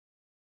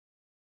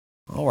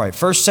All right,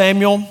 1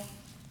 Samuel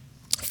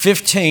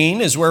 15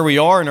 is where we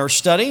are in our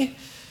study.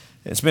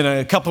 It's been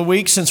a couple of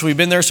weeks since we've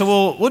been there,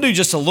 so we'll do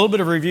just a little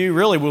bit of review.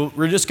 Really,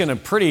 we're just going to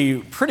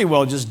pretty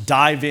well just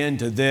dive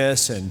into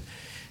this and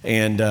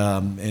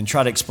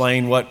try to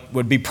explain what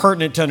would be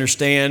pertinent to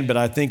understand, but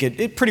I think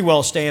it pretty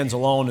well stands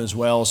alone as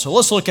well. So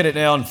let's look at it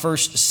now in 1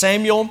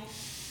 Samuel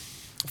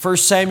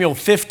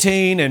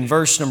 15 and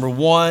verse number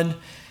 1.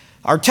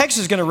 Our text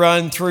is going to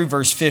run through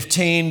verse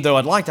 15, though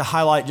I'd like to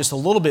highlight just a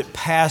little bit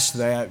past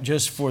that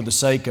just for the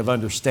sake of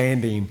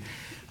understanding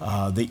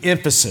the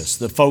emphasis,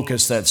 the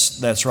focus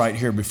that's right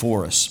here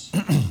before us.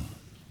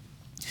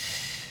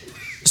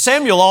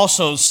 Samuel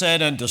also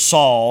said unto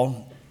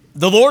Saul,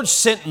 "The Lord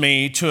sent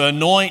me to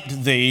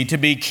anoint thee to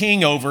be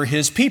king over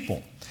his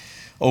people,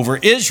 over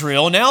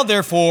Israel. Now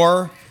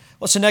therefore,"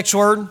 what's the next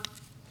word?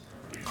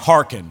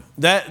 Hearken.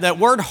 That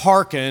word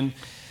hearken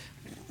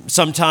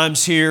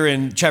sometimes here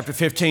in chapter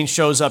 15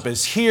 shows up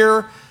as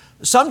hear.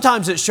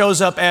 Sometimes it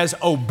shows up as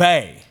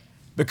obey.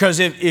 Because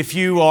if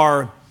you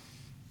are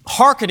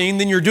hearkening,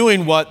 then you're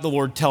doing what the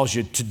Lord tells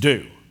you to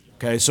do.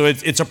 Okay, so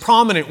it's a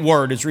prominent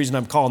word. It's the reason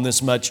I'm calling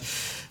this much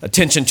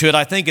attention to it.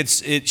 I think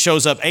it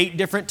shows up 8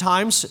 different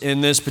times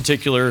in this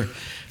particular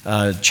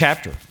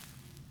chapter.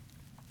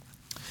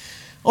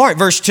 All right,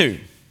 verse 2.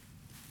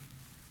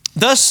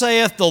 "Thus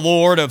saith the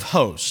Lord of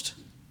hosts,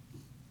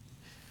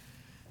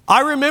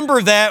 I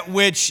remember that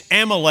which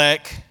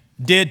Amalek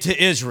did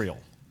to Israel,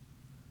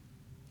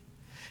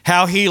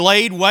 how he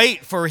laid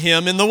wait for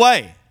him in the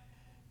way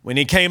when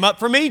he came up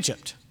from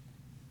Egypt.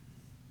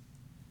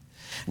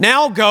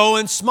 Now go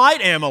and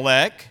smite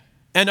Amalek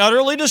and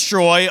utterly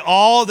destroy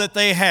all that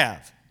they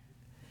have,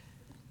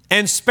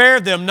 and spare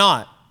them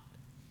not,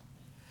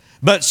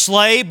 but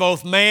slay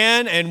both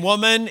man and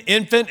woman,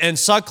 infant and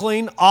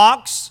suckling,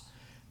 ox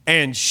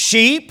and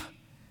sheep,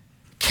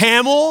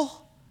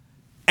 camel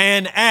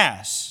and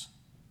ass."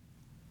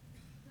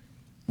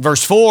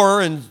 Verse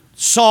 4, "And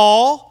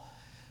Saul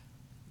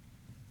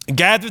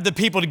gathered the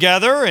people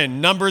together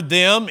and numbered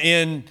them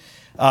in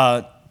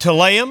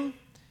Telaim,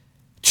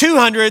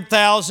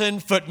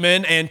 200,000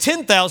 footmen and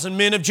 10,000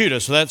 men of Judah."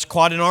 So that's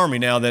quite an army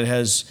now that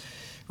has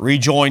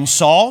rejoined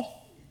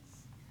Saul.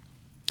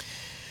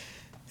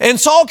 "And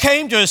Saul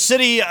came to a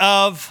city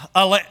of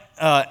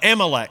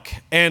Amalek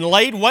and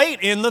laid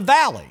wait in the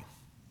valley.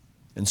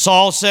 And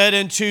Saul said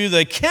unto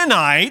the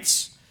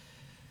Kenites,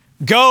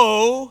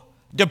 Go,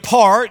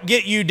 depart,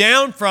 get you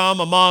down from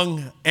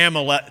among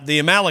the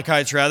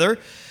Amalekites,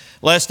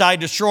 lest I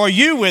destroy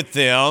you with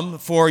them,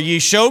 for ye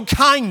showed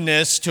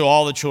kindness to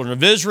all the children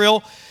of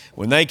Israel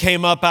when they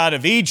came up out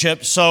of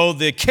Egypt. So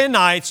the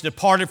Kenites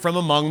departed from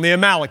among the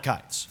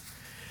Amalekites.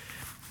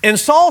 And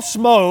Saul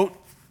smote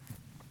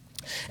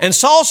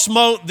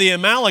the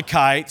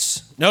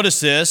Amalekites," notice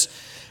this,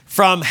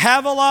 "from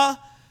Havilah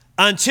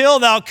until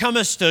thou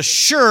comest to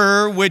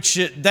Shur, which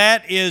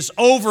that is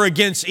over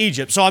against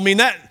Egypt." So I mean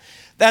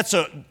that's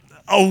a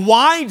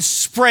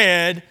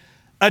widespread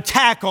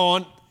attack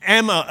on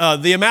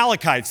the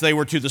Amalekites. They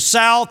were to the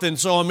south, and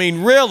so I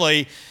mean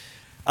really,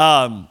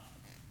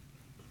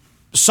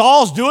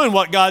 Saul's doing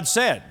what God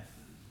said.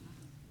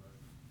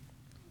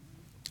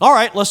 All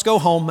right, let's go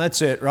home.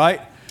 That's it,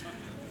 right?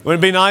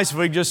 Wouldn't it be nice if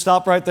we could just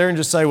stop right there and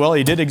just say, well,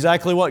 he did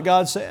exactly what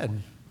God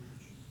said.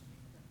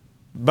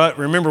 But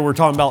remember, we're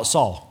talking about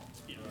Saul.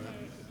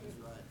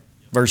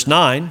 Verse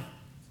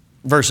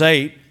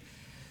 8,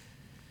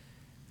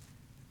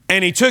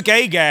 "And he took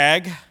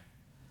Agag,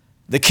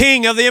 the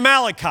king of the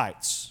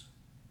Amalekites,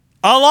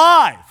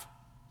 alive,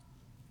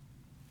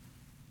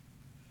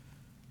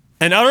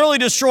 and utterly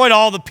destroyed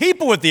all the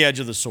people with the edge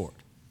of the sword.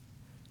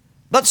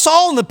 But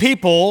Saul and the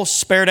people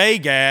spared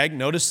Agag,"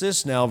 notice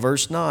this now,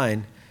 verse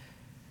 9,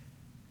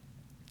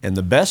 "and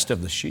the best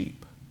of the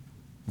sheep."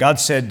 God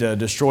said to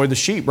destroy the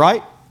sheep,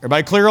 right?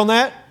 Everybody clear on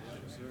that?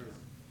 Yes, sir.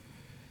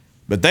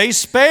 "But they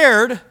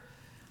spared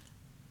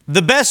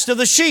the best of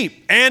the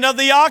sheep, and of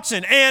the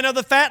oxen, and of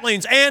the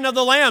fatlings, and of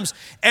the lambs,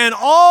 and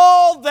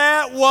all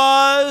that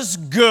was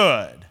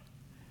good,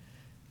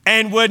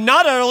 and would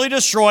not utterly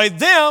destroy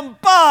them,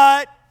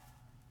 but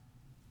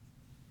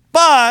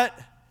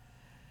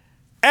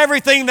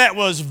everything that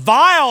was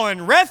vile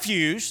and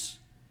refuse,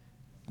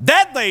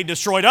 that they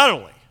destroyed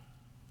utterly.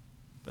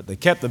 But they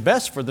kept the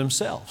best for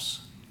themselves."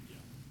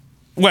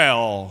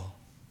 Well,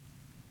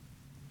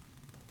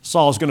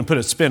 Saul's going to put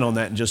a spin on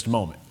that in just a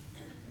moment.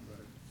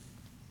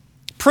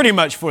 Pretty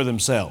much for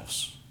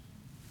themselves.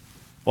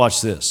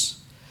 Watch this.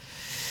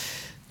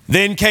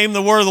 "Then came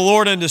the word of the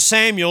Lord unto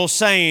Samuel,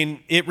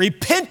 saying, It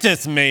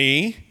repenteth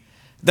me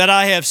that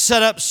I have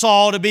set up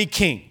Saul to be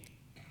king."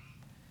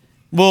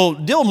 We'll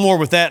deal more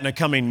with that in a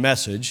coming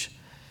message.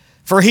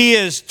 "For he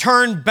is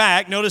turned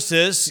back," notice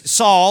this,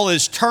 Saul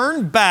is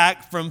turned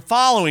back from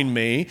following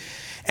me,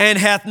 "and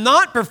hath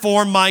not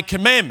performed my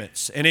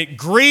commandments." And it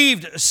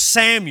grieved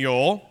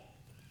Samuel,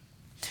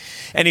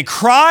 and he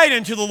cried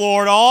unto the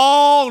Lord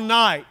all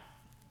night.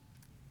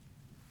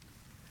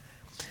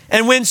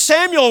 And when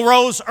Samuel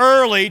rose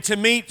early to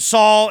meet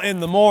Saul in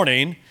the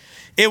morning,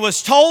 it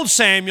was told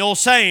Samuel,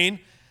 saying,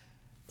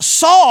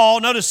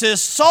 Saul, notice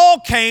this, Saul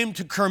came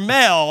to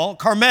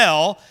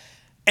Carmel,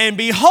 and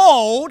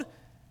behold,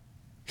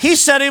 he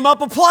set him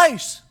up a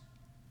place.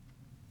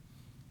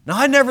 Now,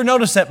 I never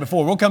noticed that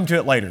before. We'll come to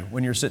it later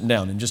when you're sitting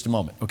down in just a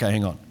moment. Okay,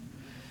 hang on.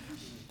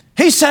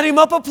 He set him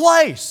up a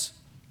place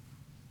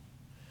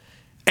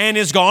and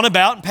has gone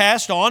about and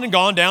passed on and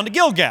gone down to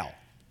Gilgal.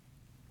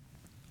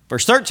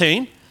 Verse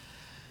 13,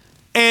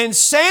 and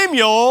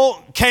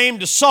Samuel came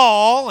to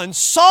Saul, and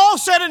Saul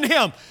said unto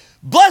him,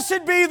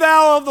 Blessed be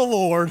thou of the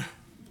Lord.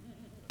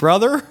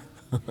 Brother?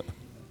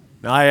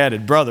 Now I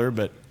added brother,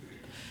 but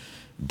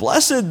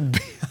blessed be,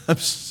 I'm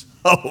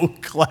so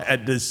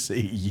glad to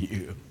see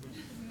you.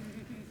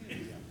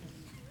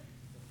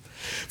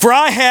 For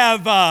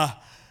I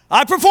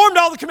performed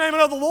all the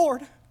commandment of the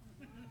Lord.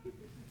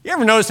 You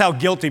ever notice how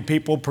guilty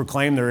people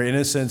proclaim their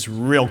innocence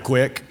real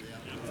quick?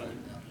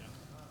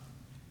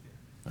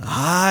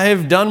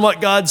 I've done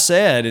what God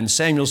said. And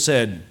Samuel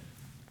said,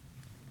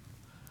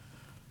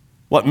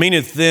 What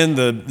meaneth then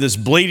this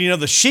bleating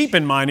of the sheep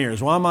in mine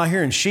ears? Why am I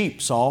hearing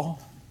sheep,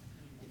 Saul?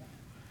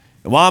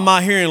 And why am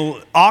I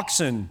hearing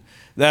oxen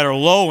that are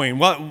lowing?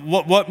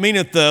 What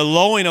meaneth the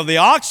lowing of the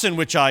oxen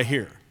which I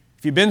hear?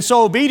 If you've been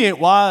so obedient,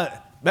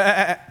 why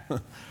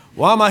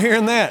am I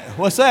hearing that?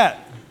 What's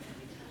that?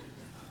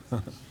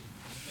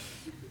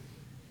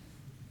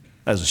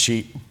 That's a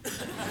sheep.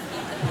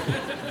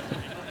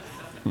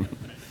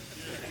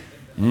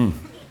 And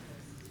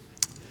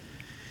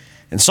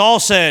Saul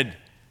said,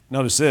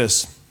 notice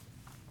this,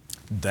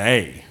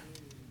 the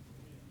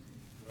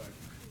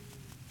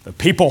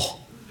people,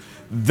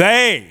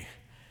 they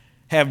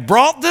have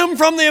brought them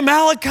from the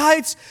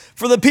Amalekites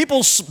for the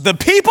people,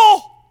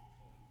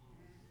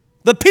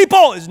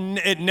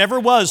 it never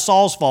was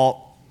Saul's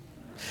fault.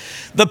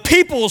 The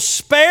people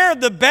spared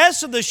the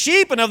best of the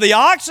sheep and of the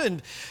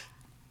oxen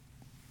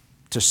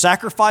to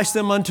sacrifice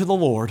them unto the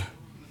Lord.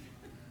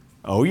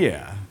 Oh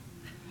yeah.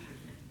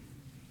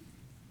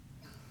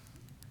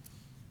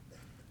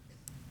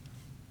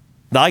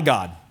 Thy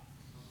God.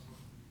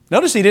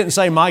 Notice he didn't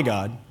say my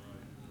God.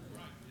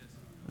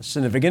 That's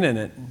significant, isn't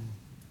it?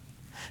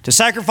 To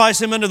sacrifice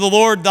him unto the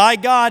Lord thy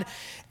God,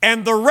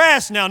 and the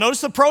rest, now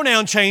notice the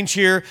pronoun change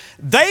here,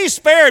 they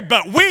spared,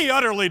 but we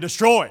utterly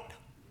destroyed.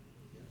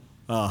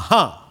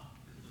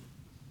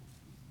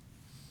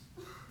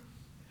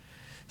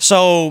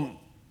 So,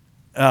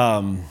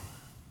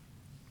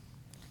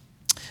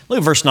 look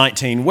at verse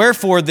 19.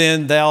 Wherefore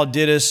then thou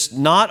didst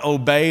not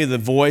obey the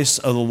voice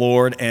of the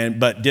Lord,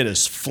 but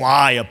didst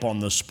fly upon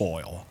the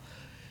spoil,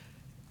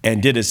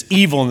 and didst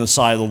evil in the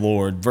sight of the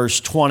Lord. Verse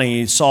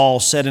 20,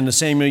 Saul said unto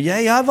Samuel,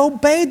 Yea, I've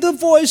obeyed the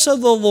voice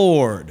of the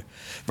Lord.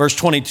 Verse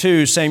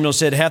 22, Samuel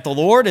said, Hath the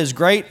Lord his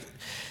great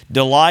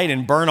delight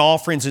in burnt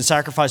offerings and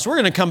sacrifice? We're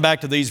going to come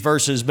back to these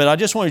verses, but I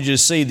just wanted you to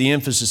see the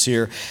emphasis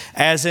here.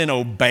 As in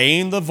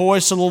obeying the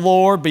voice of the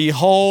Lord,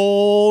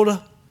 behold,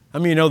 how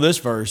many of you know this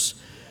verse?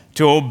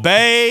 To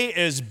obey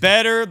is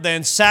better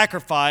than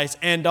sacrifice,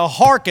 and to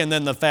hearken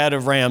than the fat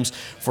of rams.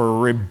 For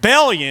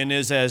rebellion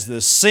is as the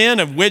sin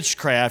of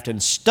witchcraft,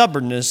 and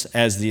stubbornness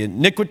as the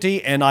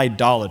iniquity and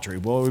idolatry.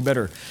 Well, we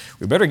better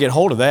get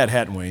hold of that,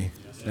 hadn't we?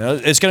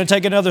 It's going to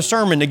take another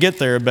sermon to get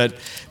there, but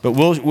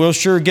we'll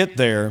sure get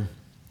there.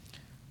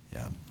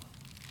 Yeah.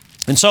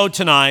 And so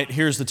tonight,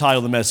 here's the title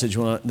of the message.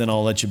 Then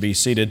I'll let you be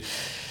seated.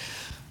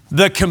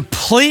 The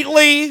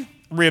completely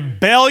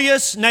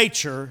rebellious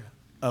nature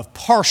of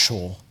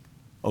partial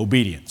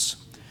obedience.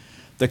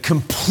 The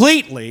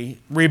completely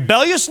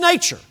rebellious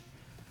nature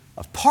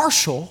of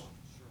partial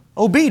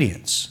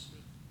obedience.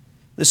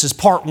 This is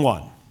part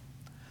one.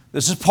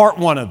 This is part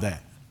one of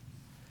that.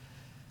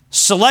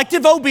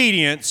 Selective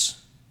obedience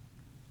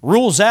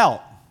rules you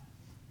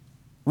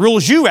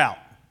out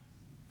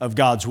of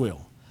God's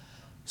will.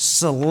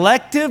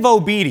 Selective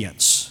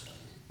obedience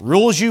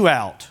rules you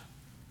out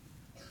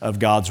of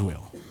God's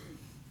will.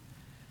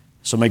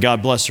 So may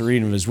God bless the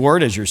reading of His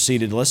Word as you're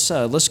seated.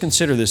 Let's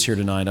consider this here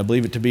tonight. I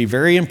believe it to be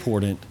very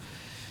important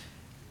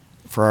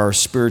for our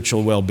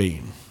spiritual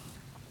well-being.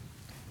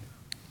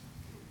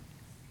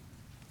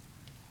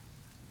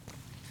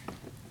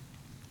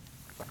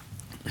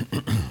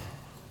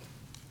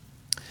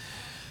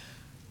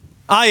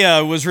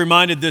 I was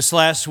reminded this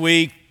last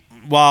week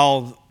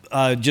while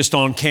just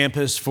on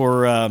campus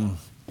for a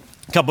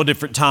couple of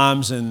different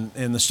times, and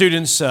the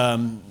students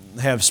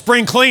have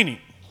spring cleaning,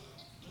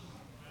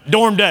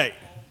 dorm day.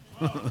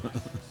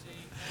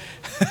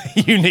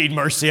 You need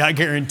mercy, I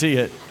guarantee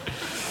it.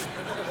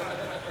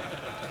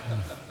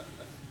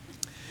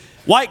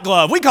 White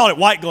glove. We called it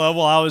white glove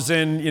while I was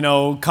in,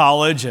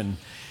 college, and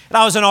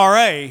I was an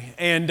RA.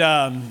 And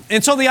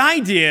so the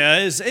idea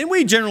is, and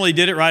we generally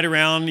did it right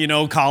around,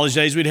 college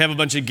days. We'd have a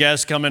bunch of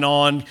guests coming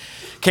on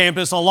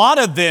campus, a lot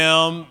of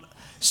them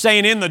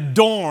staying in the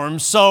dorms.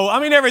 So,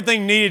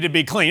 everything needed to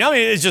be clean.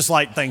 It's just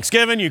like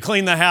Thanksgiving. You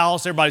clean the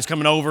house. Everybody's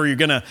coming over. You're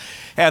going to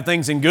have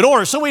things in good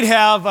order. So we'd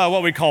have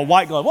what we call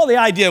white glove. Well, the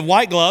idea of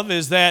white glove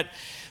is that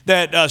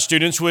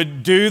students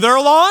would do their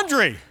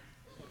laundry.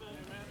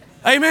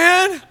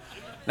 Amen?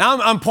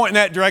 Now, I'm pointing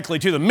that directly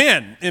to the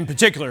men in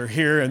particular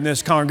here in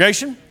this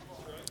congregation.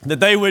 that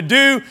they would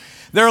do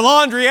their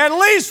laundry at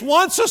least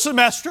once a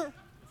semester.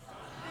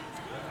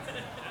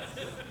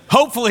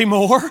 Hopefully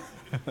more.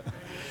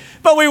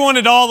 But we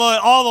wanted all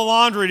the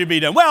laundry to be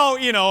done. Well,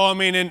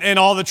 and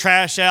all the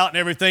trash out and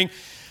everything.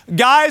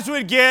 Guys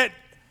would get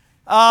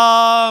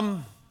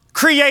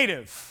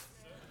creative.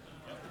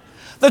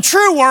 The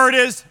true word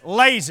is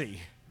lazy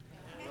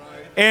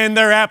in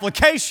their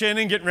application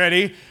and getting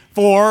ready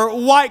for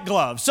white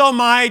gloves. So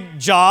my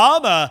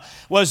job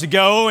was to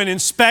go and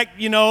inspect,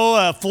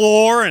 a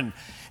floor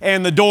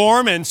and the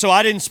dorm. And so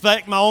I'd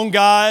inspect my own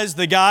guys,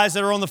 the guys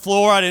that are on the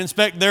floor. I'd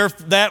inspect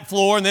that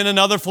floor and then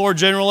another floor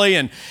generally.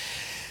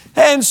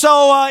 And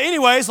so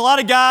anyways, a lot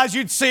of guys,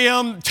 you'd see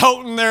them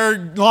toting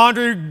their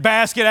laundry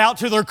basket out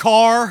to their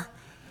car.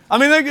 I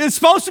mean, it's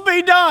supposed to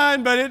be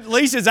done, but at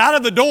least it's out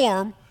of the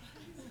dorm.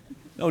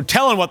 No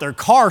telling what their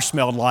car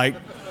smelled like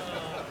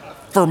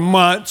for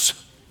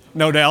months,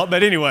 no doubt.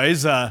 But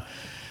anyways, but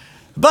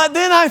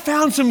then I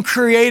found some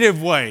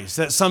creative ways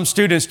that some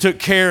students took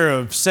care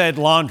of said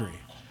laundry.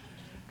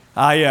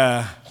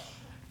 I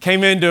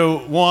came into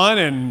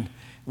one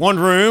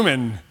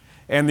room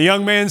and the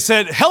young man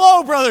said,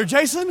 "Hello, Brother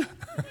Jason.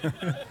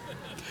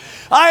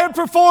 I have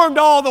performed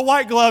all the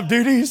white glove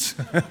duties."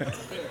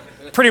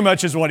 Pretty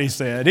much is what he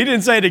said. He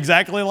didn't say it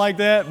exactly like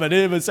that, but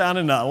it was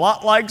sounding a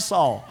lot like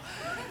Saul.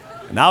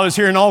 And I was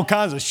hearing all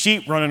kinds of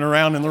sheep running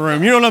around in the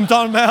room. You know what I'm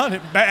talking about?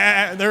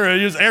 They're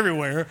just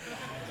everywhere.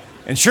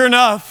 And sure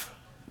enough,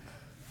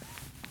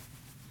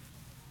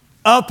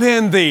 up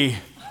in the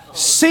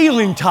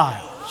ceiling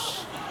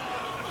tiles,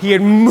 he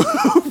had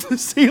moved the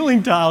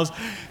ceiling tiles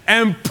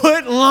and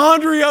put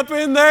laundry up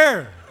in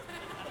there.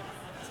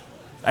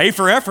 A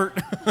for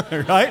effort,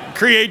 right?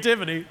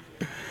 Creativity.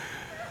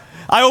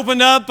 I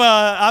opened up,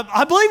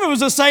 I believe it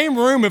was the same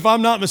room, if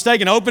I'm not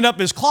mistaken. I opened up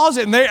his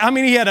closet, and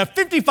he had a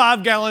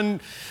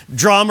 55-gallon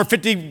drum or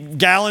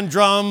 50-gallon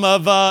drum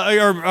of,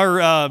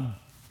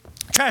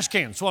 trash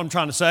cans, is what I'm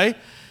trying to say.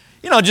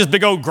 Just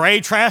big old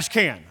gray trash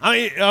can.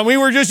 We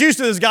were just used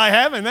to this guy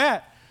having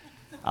that.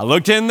 I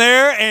looked in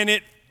there, and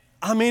it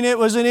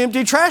was an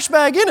empty trash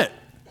bag in it.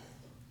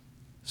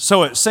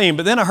 So it seemed,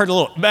 but then I heard a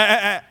little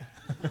bah.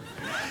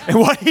 And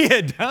what he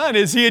had done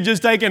is he had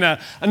just taken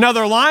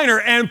another liner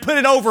and put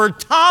it over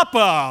top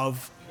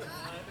of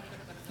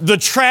the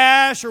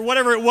trash or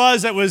whatever it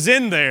was that was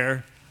in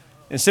there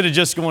instead of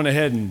just going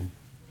ahead and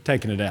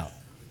taking it out.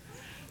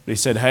 But he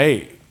said,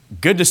 "Hey,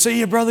 good to see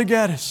you, Brother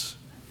Gaddis.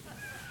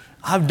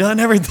 I've done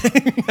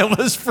everything that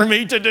was for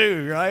me to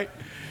do," right?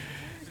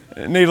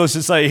 Needless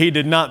to say, he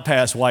did not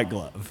pass white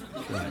glove.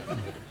 Right?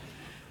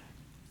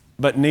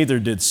 But neither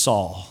did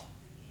Saul.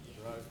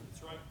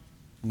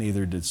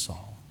 Neither did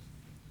Saul.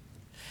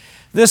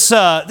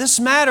 This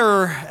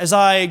matter, as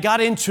I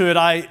got into it,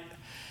 I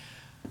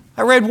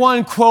read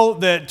one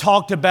quote that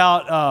talked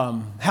about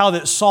how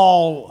that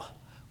Saul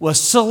was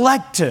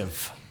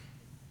selective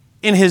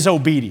in his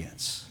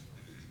obedience.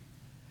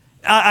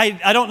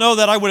 I don't know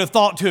that I would have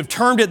thought to have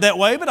termed it that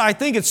way, but I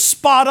think it's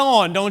spot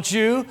on, don't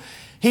you?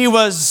 He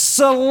was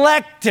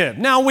selective.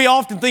 Now, we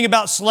often think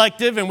about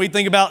selective and we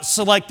think about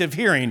selective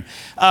hearing.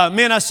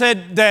 Men, I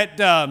said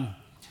that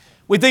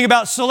we think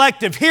about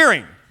selective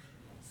hearing.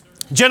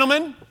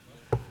 Gentlemen,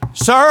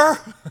 sir,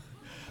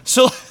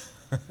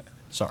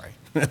 sorry,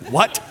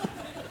 what?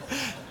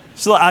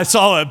 So I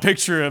saw a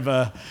picture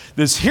of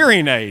this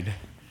hearing aid,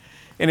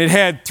 and it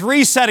had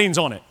 3 settings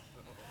on it.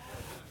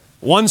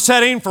 One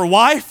setting for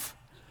wife,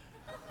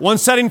 one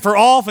setting for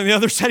off, and the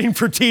other setting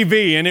for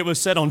TV, and it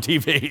was set on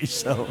TV,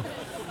 so.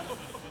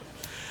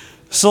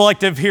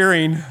 Selective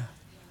hearing.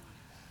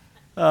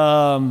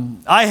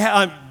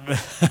 I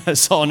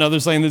saw another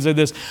saying that said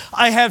this: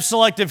 "I have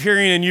selective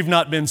hearing and you've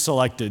not been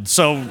selected,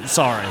 so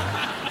sorry."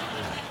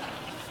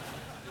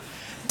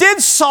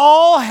 Did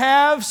Saul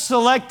have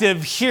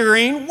selective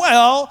hearing?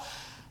 Well,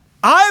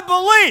 I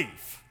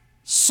believe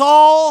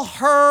Saul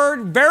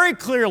heard very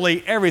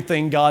clearly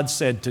everything God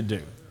said to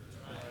do.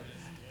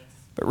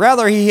 But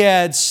rather, he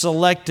had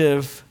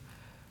selective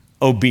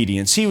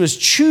obedience. He was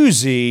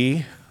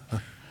choosy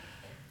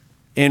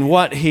in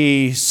what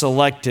he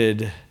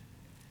selected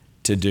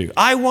to do.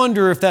 I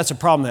wonder if that's a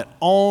problem that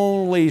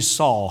only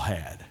Saul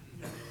had.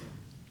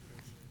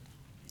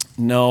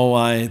 No,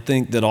 I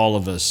think that all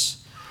of us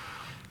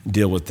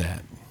deal with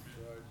that.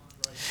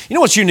 You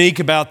know what's unique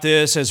about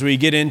this as we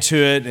get into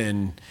it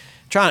and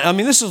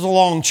this is a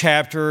long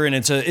chapter and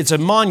it's a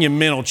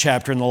monumental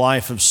chapter in the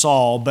life of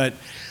Saul, but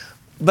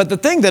the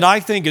thing that I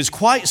think is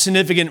quite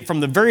significant from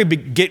the very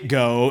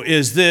get-go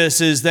is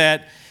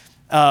that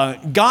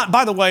God,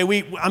 by the way,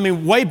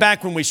 way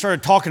back when we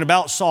started talking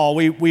about Saul,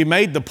 we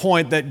made the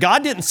point that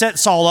God didn't set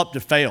Saul up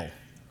to fail.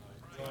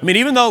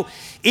 Even though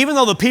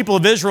the people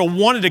of Israel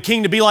wanted a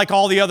king to be like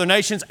all the other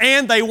nations,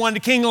 and they wanted a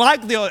king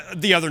like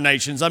the other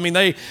nations.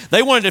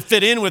 They wanted to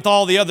fit in with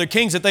all the other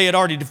kings that they had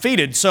already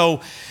defeated.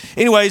 So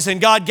anyways,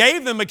 and God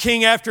gave them a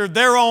king after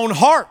their own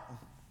heart.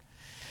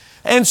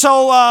 And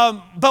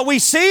so, but we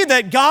see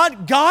that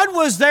God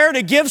was there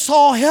to give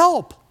Saul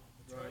help.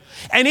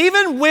 And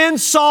even when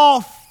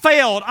Saul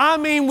failed. I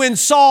mean, when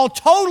Saul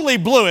totally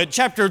blew it,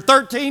 chapter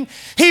 13,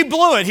 he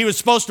blew it. He was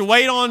supposed to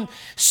wait on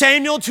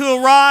Samuel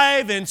to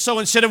arrive, and so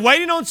instead of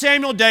waiting on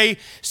Samuel, day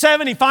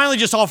 7, he finally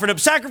just offered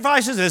up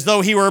sacrifices as though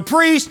he were a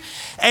priest.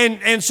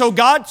 And so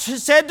God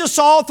said to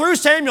Saul through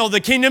Samuel, the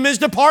kingdom is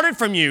departed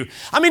from you.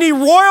 I mean, he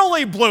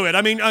royally blew it.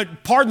 I mean,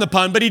 pardon the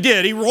pun, but he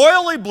did. He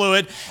royally blew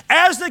it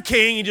as the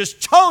king. He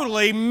just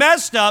totally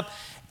messed up.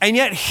 And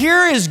yet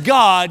here is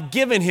God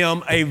giving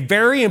him a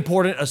very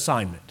important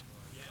assignment.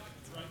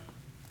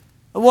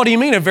 What do you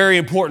mean a very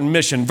important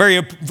mission,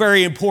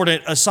 very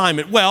important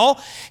assignment?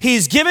 Well,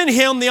 he's given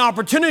him the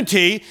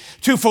opportunity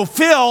to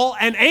fulfill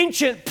an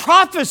ancient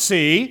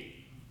prophecy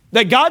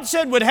that God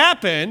said would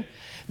happen,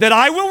 that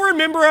I will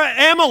remember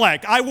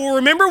Amalek. I will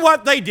remember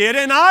what they did,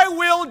 and I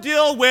will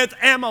deal with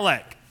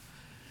Amalek.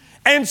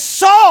 And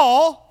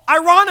Saul,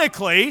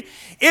 ironically,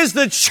 is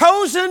the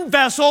chosen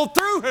vessel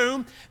through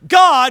whom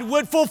God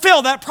would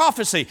fulfill that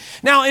prophecy.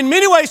 Now, in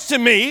many ways to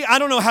me, I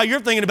don't know how you're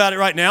thinking about it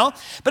right now,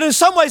 but in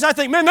some ways I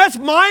think, man, that's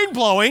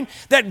mind-blowing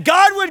that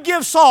God would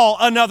give Saul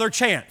another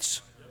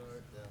chance.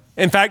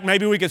 In fact,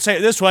 maybe we could say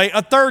it this way,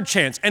 a third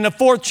chance, and a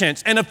fourth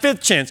chance, and a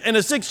fifth chance, and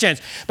a sixth chance.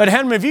 But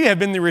how many of you have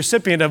been the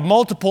recipient of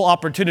multiple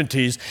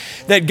opportunities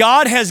that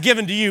God has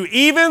given to you,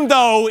 even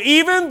though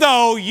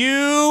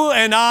you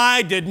and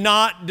I did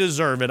not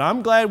deserve it?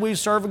 I'm glad we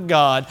serve a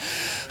God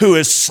who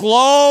is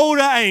slow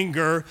to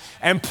anger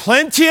and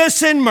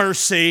plenteous in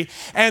mercy,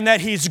 and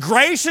that He's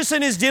gracious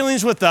in His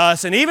dealings with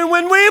us, and even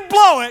when we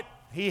blow it,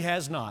 He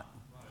has not.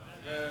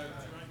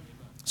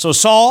 So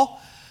Saul,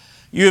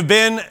 you have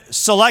been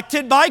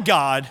selected by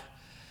God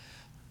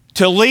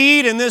to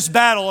lead in this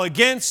battle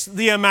against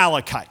the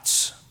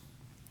Amalekites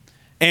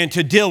and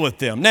to deal with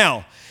them.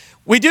 Now,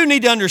 we do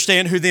need to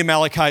understand who the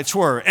Amalekites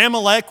were.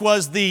 Amalek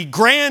was the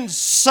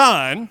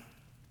grandson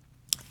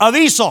of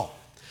Esau.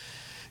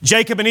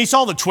 Jacob and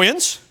Esau, the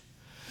twins.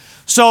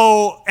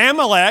 So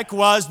Amalek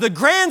was the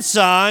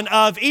grandson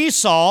of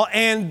Esau,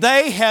 and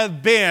they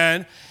have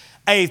been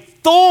a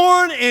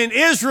thorn in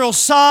Israel's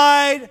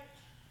side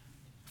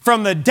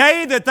from the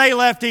day that they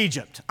left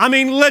Egypt. I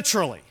mean,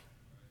 literally.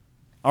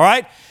 All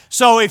right?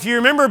 So if you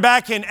remember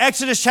back in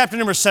Exodus chapter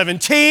number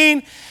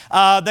 17,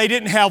 they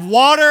didn't have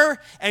water,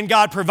 and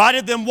God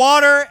provided them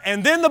water.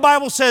 And then the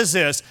Bible says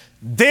this,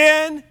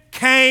 then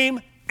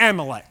came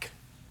Amalek.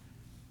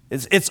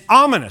 It's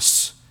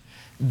ominous.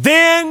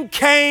 Then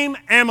came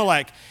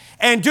Amalek.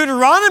 And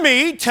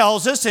Deuteronomy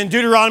tells us in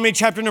Deuteronomy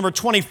chapter number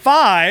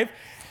 25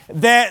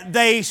 that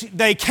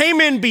they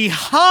came in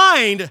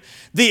behind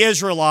the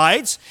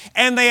Israelites,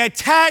 and they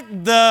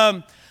attacked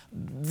the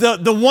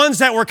ones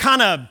that were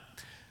kind of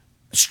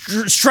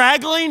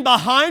straggling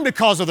behind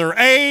because of their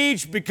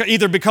age,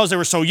 either because they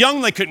were so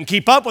young they couldn't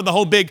keep up with the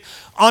whole big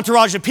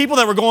entourage of people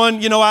that were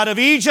going, out of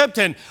Egypt,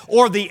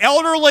 or the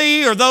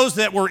elderly or those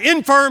that were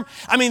infirm.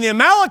 I mean, the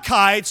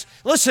Amalekites,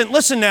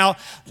 listen now,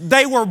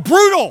 they were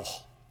brutal.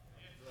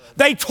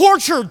 They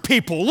tortured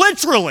people,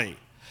 literally.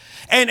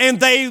 And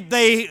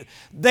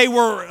they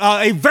were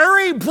a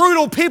very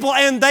brutal people,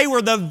 and they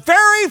were the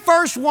very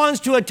first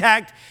ones to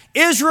attack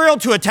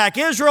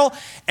Israel.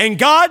 And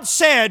God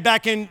said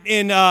back in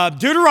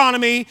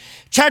Deuteronomy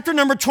chapter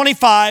number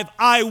 25,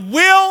 I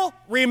will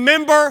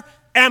remember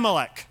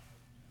Amalek.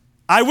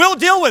 I will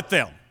deal with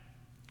them.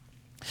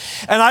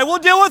 And I will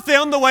deal with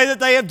them the way that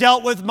they have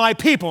dealt with my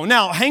people.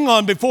 Now, hang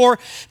on, before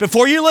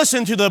you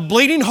listen to the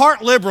bleeding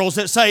heart liberals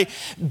that say,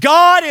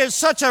 God is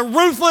such a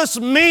ruthless,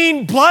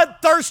 mean,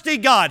 bloodthirsty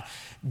God.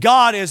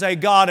 God is a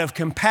God of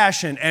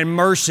compassion and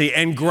mercy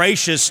and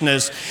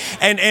graciousness.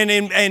 And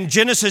in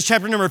Genesis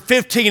chapter number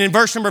 15 and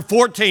verse number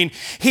 14,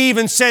 he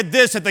even said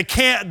this, that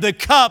the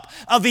cup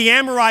of the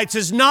Amorites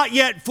is not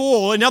yet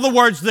full. In other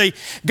words,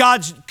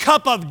 God's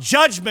cup of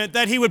judgment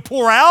that He would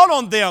pour out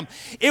on them,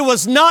 it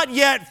was not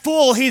yet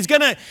full.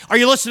 Are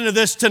you listening to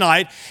this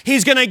tonight?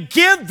 He's going to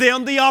give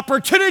them the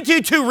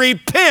opportunity to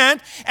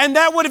repent, and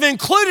that would have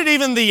included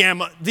even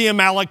the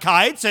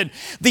Amalekites and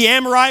the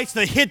Amorites,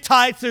 the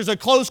Hittites. There's a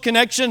close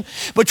connection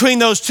between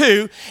those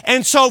two.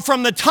 And so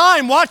from the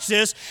time, watch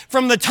this,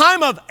 from the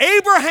time of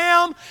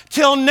Abraham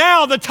till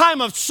now, the time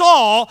of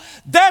Saul,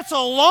 that's a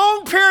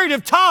long period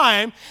of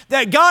time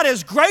that God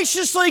has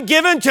graciously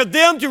given to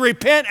them to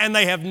repent, and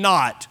they have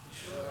not.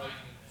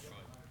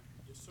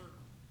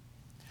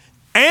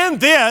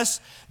 And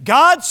this,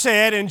 God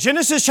said in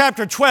Genesis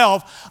chapter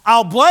 12,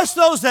 I'll bless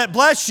those that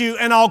bless you,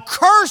 and I'll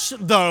curse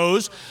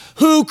those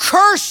who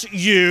curse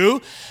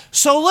you.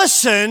 So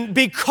listen,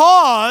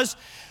 because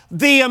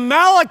the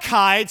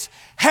Amalekites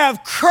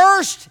have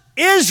cursed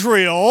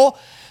Israel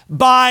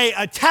by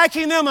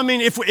attacking them. I mean,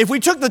 if we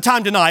took the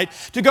time tonight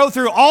to go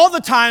through all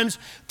the times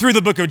through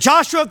the book of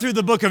Joshua, through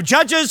the book of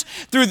Judges,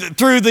 through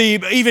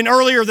the even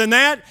earlier than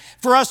that,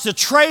 for us to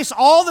trace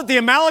all that the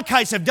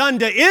Amalekites have done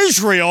to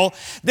Israel,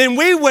 then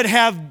we would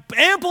have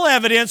ample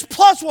evidence,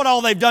 plus what all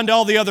they've done to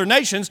all the other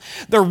nations,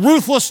 their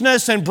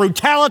ruthlessness and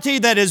brutality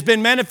that has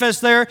been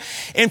manifest there.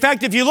 In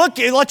fact, if you look,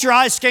 let your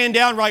eyes scan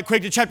down right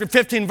quick to chapter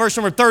 15, verse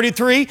number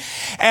 33,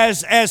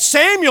 as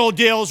Samuel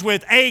deals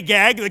with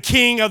Agag, the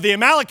king of the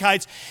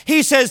Amalekites,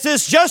 he says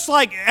this, just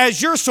like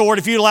as your sword,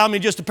 if you allow me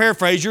just to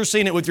paraphrase, you're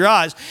seeing it with your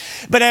eyes,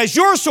 but as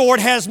your sword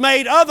has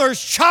made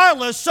others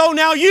childless, so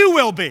now you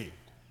will be.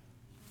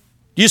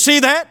 Do you see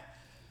that?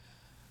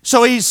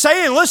 So he's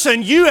saying,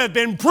 listen, you have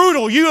been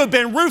brutal, you have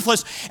been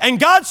ruthless. And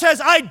God says,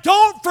 I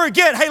don't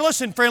forget. Hey,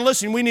 listen, friend,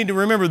 listen, we need to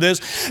remember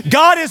this.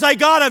 God is a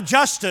God of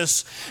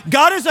justice.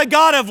 God is a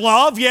God of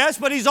love, yes,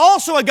 but He's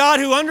also a God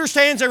who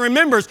understands and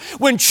remembers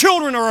when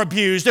children are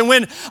abused and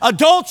when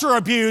adults are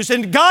abused.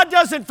 And God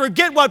doesn't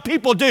forget what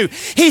people do.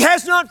 He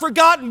has not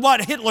forgotten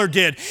what Hitler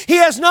did. He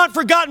has not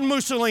forgotten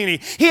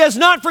Mussolini. He has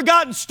not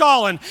forgotten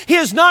Stalin. He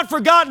has not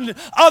forgotten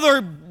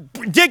other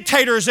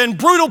dictators and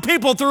brutal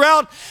people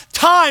throughout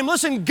time.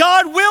 Listen,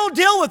 God will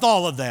deal with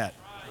all of that.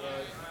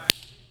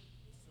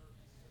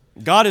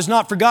 God has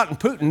not forgotten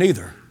Putin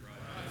either,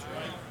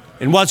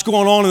 and what's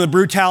going on in the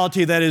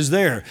brutality that is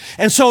there.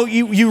 And so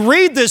you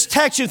read this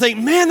text, you think,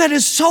 man, that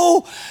is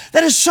so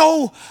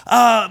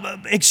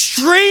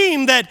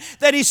extreme that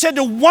he said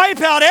to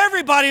wipe out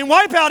everybody and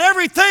wipe out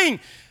everything.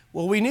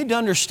 Well, we need to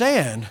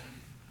understand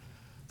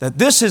that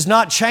this has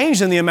not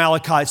changed in the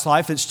Amalekites'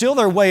 life. It's still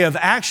their way of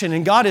action,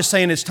 and God is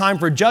saying it's time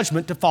for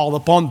judgment to fall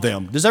upon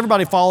them. Does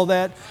everybody follow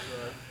that?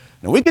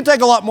 Now, we could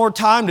take a lot more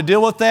time to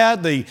deal with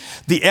that, the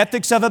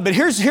ethics of it, but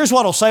here's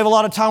what will save a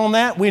lot of time on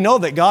that. We know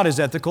that God is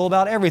ethical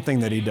about everything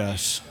that He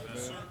does.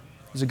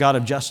 He's a God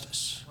of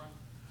justice.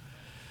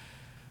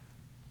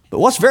 But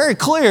what's very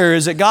clear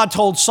is that God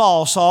told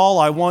Saul, Saul,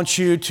 I want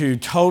you to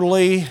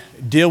totally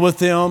deal with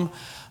them,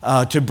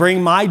 to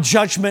bring my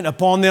judgment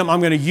upon them.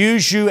 I'm going to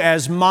use you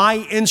as my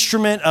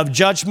instrument of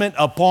judgment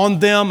upon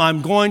them.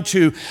 I'm going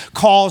to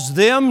cause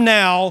them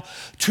now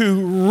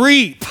to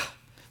reap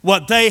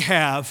what they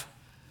have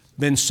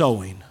been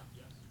sowing.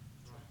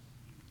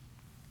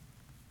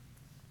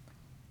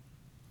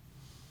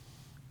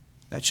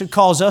 That should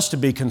cause us to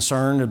be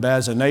concerned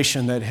as a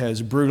nation that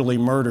has brutally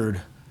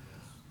murdered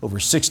over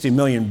 60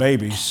 million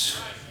babies.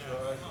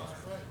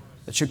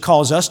 That should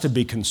cause us to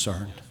be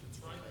concerned.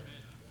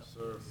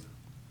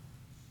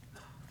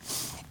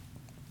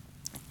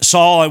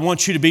 Saul, I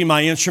want you to be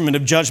my instrument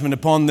of judgment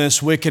upon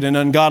this wicked and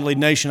ungodly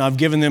nation. I've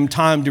given them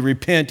time to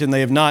repent, and they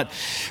have not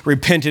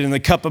repented, and the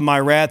cup of my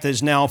wrath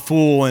is now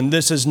full. And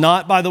this is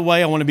not, by the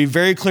way, I want to be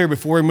very clear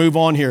before we move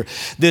on here,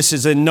 this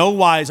is in no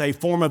wise a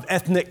form of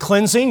ethnic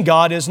cleansing.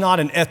 God is not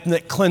an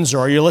ethnic cleanser.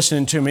 Are you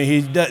listening to me?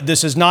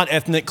 This is not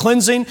ethnic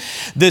cleansing.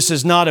 This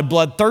is not a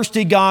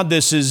bloodthirsty God.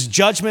 This is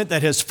judgment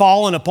that has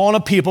fallen upon a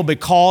people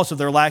because of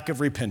their lack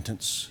of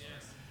repentance.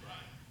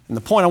 And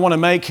the point I want to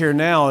make here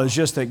now is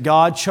just that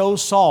God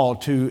chose Saul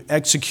to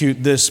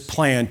execute this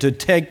plan, to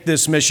take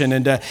this mission,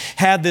 and to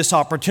have this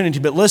opportunity.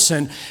 But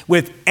listen,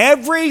 with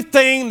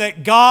everything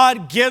that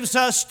God gives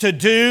us to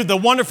do, the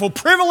wonderful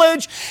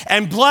privilege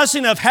and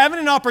blessing of having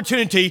an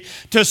opportunity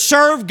to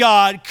serve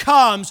God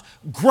comes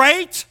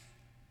great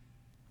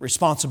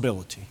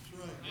responsibility.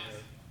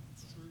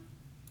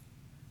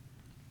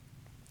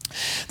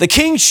 The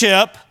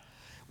kingship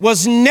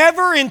was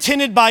never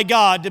intended by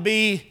God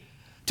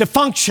to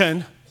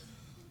function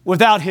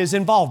without His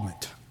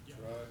involvement.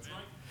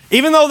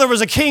 Even though there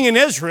was a king in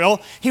Israel,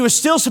 he was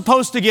still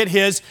supposed to get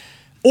his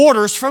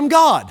orders from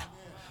God.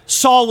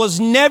 Saul was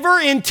never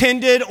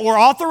intended or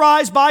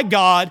authorized by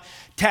God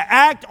to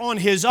act on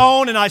his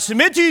own. And I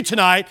submit to you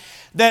tonight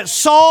that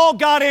Saul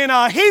got in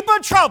a heap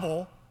of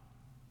trouble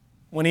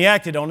when he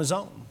acted on his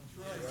own.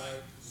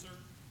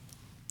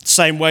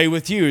 Same way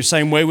with you,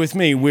 same way with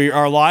me.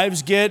 Our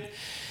lives get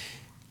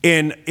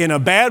in a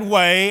bad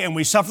way, and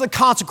we suffer the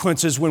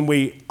consequences when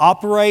we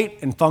operate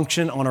and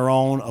function on our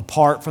own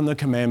apart from the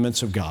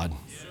commandments of God.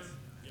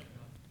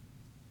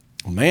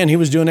 Man, he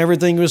was doing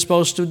everything he was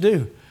supposed to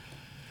do.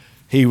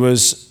 He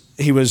was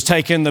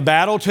taking the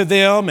battle to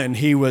them, and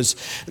he was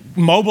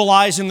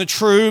mobilizing the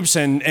troops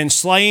and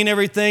slaying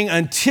everything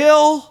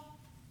until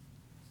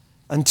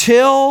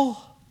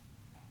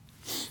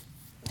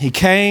he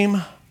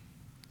came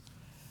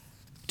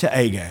to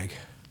Agag.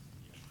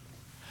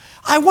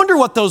 I wonder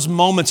what those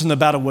moments in the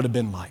battle would have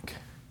been like.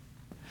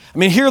 I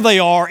mean, here they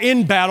are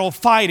in battle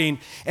fighting,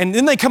 and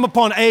then they come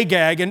upon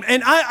Agag, and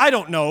I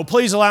don't know.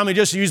 Please allow me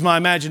just to use my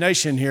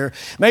imagination here.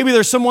 Maybe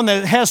there's someone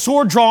that has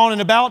sword drawn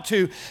and about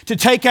to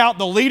take out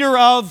the leader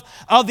of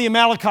the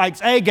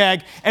Amalekites,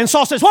 Agag, and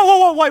Saul says,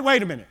 whoa,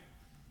 wait a minute.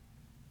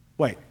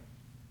 Wait.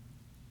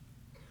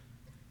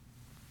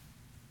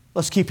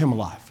 Let's keep him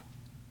alive.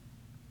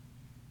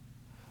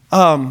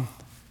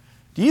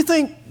 Do you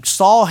think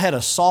Saul had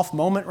a soft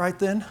moment right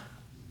then?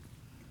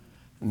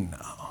 No.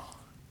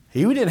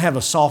 He didn't have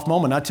a soft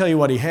moment. I'll tell you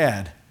what he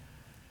had.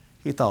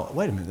 He thought,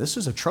 wait a minute, this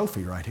is a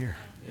trophy right here.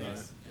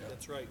 Yes,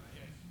 that's right.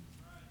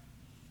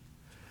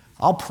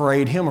 I'll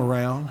parade him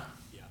around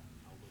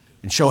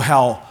and show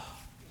how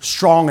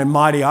strong and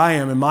mighty I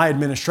am and my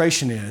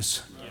administration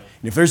is.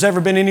 And if there's ever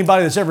been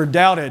anybody that's ever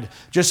doubted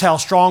just how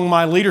strong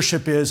my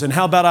leadership is, and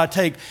how about I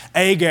take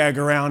Agag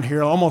around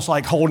here, almost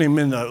like holding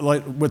him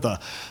with a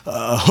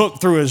hook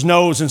through his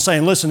nose and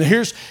saying, listen,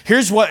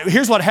 here's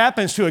what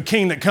happens to a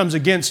king that comes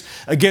against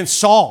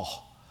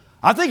Saul.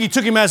 I think he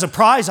took him as a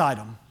prize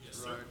item.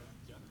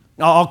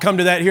 I'll come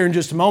to that here in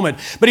just a moment.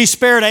 But he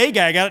spared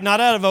Agag, not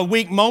out of a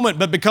weak moment,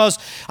 but because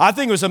I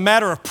think it was a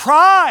matter of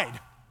pride.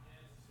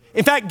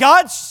 In fact,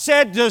 God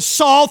said to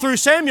Saul through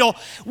Samuel,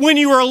 when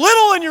you were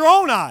little in your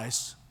own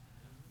eyes,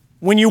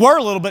 when you were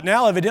little, but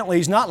now evidently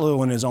he's not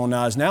little in his own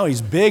eyes. Now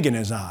he's big in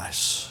his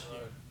eyes.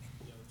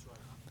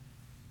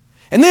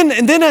 And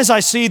then as I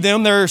see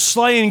them, they're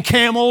slaying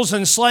camels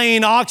and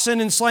slaying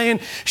oxen and slaying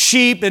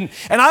sheep. And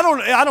I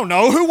don't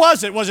know, who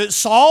was it? Was it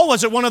Saul?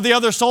 Was it one of the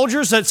other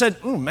soldiers that said,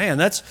 oh man,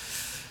 that's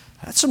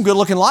some good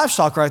looking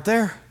livestock right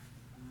there.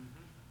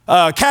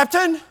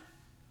 Captain,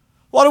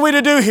 what are we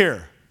to do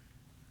here?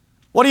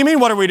 What do you mean,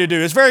 what are we to do?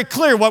 It's very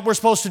clear what we're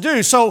supposed to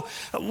do. So,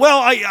 well,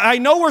 I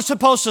know we're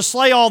supposed to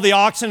slay all the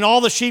oxen and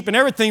all the sheep and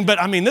everything, but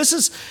this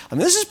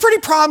is pretty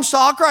prime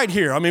stock right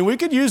here. We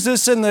could use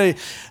this in the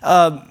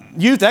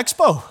youth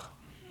expo.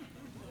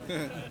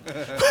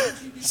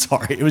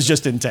 Sorry, it was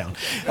just in town.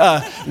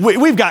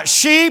 We've got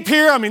sheep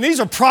here. These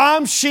are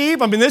prime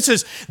sheep.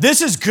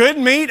 This is good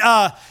meat.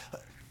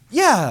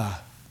 Yeah,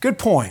 good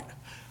point.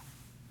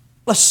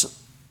 Let's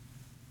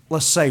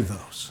save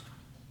those.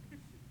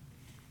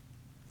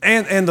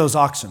 And those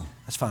oxen.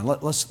 That's fine.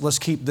 Let's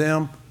keep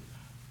them.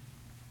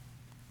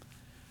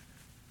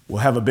 We'll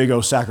have a big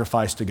old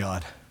sacrifice to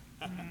God.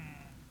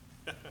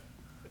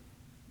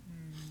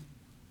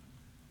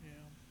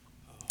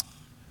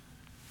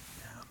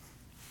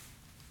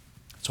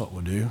 That's what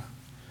we'll do.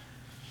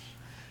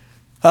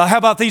 How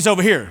about these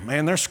over here?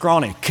 Man, they're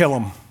scrawny. Kill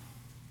them.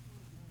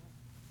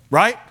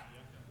 Right?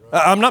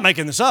 I'm not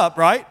making this up,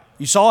 right?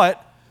 You saw it.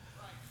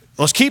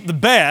 Let's keep the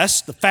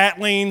best, the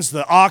fatlings,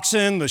 the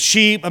oxen, the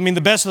sheep,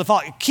 the best of the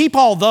flock. Keep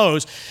all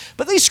those.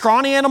 But these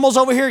scrawny animals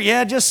over here,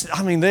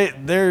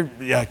 they're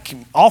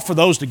offer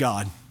those to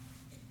God.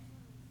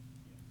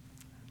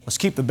 Let's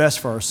keep the best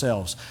for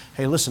ourselves.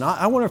 Hey, listen,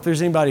 I wonder if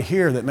there's anybody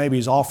here that maybe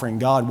is offering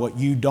God what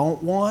you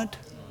don't want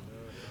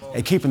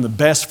and keeping the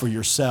best for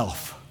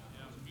yourself.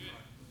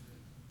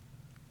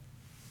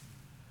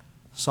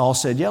 Saul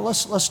said, yeah,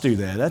 let's do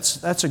that.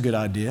 That's a good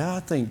idea.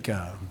 I think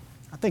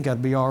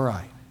that'd be all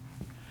right.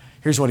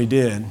 Here's what he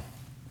did.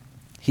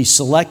 He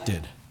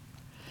selected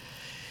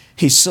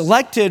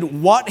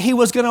what he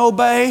was going to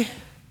obey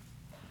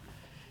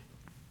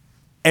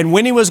and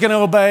when he was going to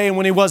obey and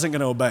when he wasn't going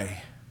to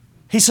obey.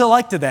 He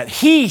selected that.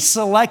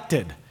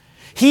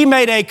 He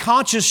made a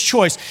conscious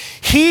choice.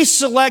 He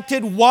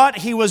selected what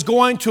he was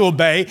going to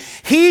obey.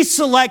 He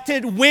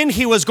selected when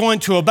he was going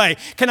to obey.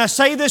 Can I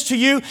say this to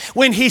you?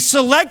 When he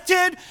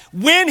selected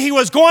when he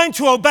was going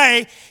to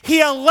obey,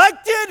 he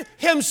elected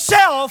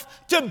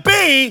himself to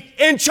be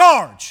in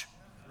charge.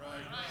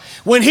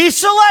 When he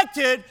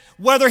selected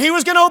whether he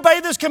was going to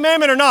obey this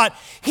commandment or not,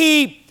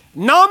 he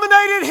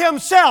nominated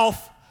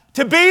himself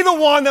to be the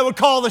one that would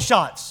call the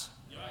shots.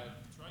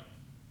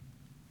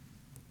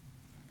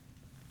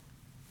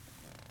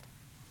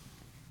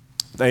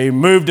 They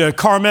moved to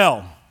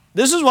Carmel.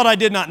 This is what I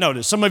did not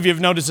notice. Some of you have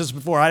noticed this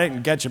before. I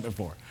didn't catch it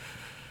before.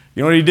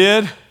 You know what he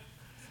did?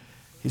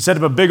 He set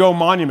up a big old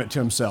monument to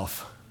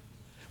himself.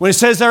 When it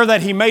says there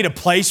that he made a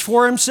place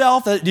for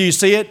himself, do you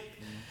see it?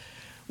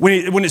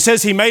 When it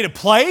says he made a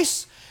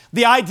place,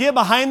 the idea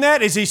behind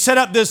that is he set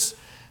up this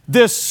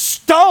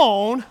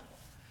stone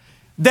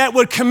that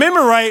would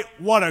commemorate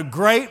what a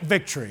great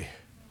victory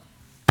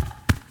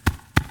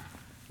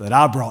that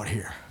I brought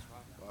here.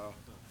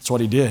 That's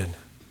what he did.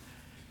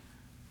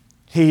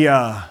 He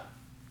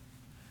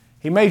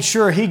made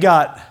sure he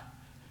got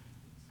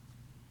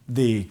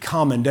the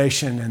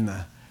commendation and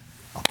the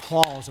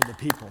applause of the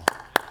people.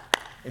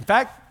 In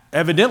fact,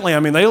 evidently,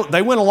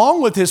 they went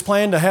along with his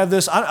plan to have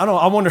this.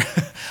 I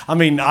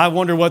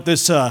wonder what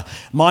this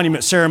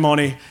monument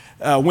ceremony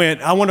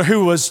went. I wonder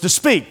who was to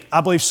speak. I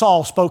believe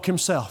Saul spoke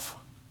himself.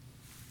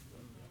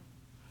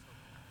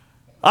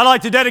 I'd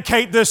like to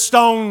dedicate this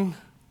stone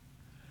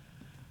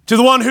to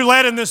the one who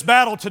led in this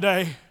battle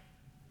today,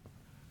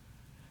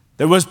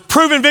 that was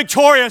proven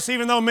victorious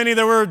even though many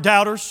there were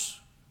doubters.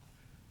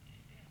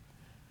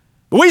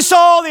 We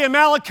saw the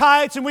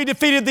Amalekites and we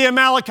defeated the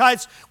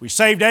Amalekites. We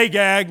saved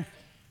Agag,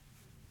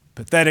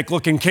 pathetic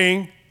looking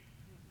king.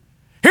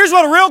 Here's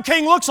what a real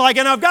king looks like,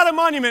 and I've got a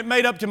monument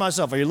made up to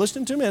myself. Are you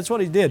listening to me? That's what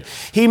he did.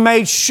 He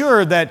made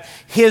sure that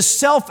his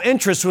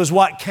self-interest was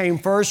what came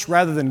first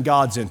rather than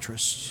God's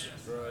interests.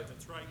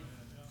 That's right.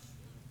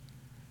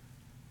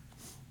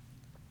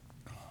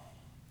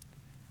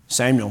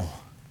 Samuel.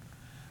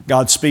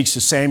 God speaks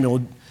to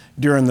Samuel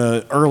during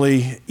the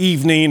early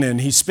evening, and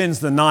he spends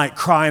the night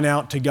crying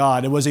out to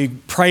God. Was he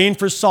praying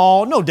for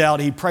Saul? No doubt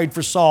he prayed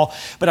for Saul,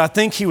 but I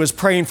think he was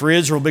praying for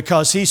Israel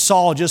because he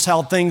saw just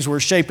how things were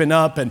shaping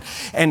up and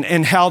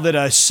how that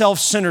a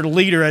self-centered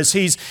leader, as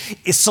he's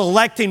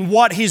selecting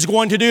what he's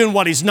going to do and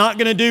what he's not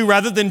going to do,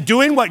 rather than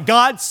doing what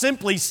God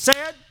simply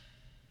said,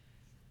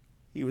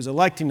 he was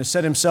electing to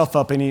set himself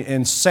up,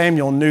 and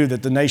Samuel knew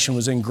that the nation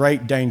was in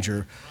great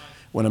danger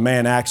when a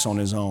man acts on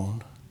his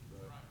own.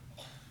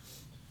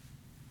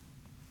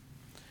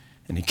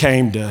 And he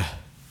came to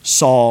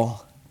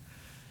Saul.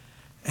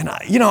 And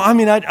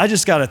I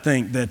just got to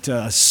think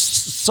that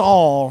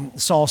Saul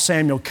saw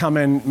Samuel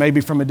coming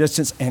maybe from a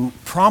distance and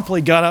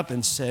promptly got up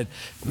and said,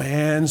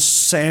 man,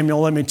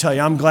 Samuel, let me tell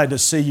you, I'm glad to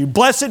see you.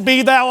 Blessed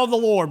be thou of the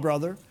Lord,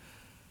 brother.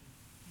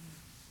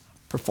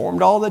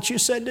 Performed all that you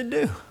said to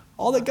do.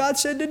 All that God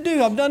said to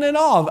do. I've done it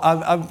all.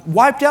 I've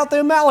wiped out the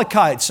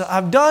Amalekites.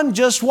 I've done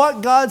just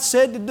what God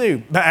said to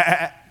do.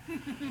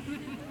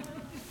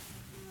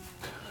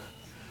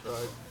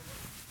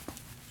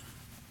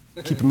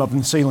 Keep him up in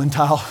the ceiling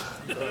tile.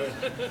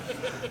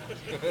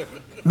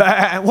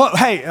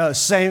 Hey,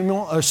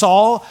 Samuel or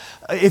Saul,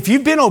 if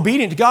you've been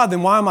obedient to God,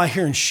 then why am I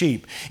hearing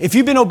sheep? If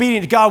you've been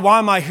obedient to God, why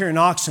am I hearing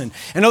oxen?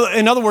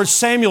 In other words,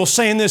 Samuel's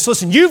saying this,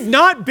 listen, you've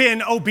not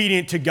been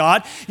obedient to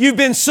God. You've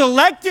been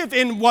selective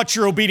in what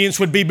your obedience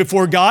would be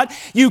before God.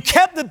 You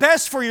kept the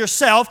best for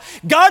yourself.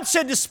 God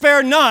said to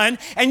spare none,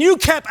 and you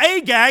kept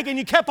Agag, and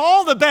you kept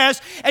all the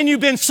best, and you've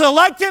been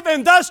selective,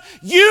 and thus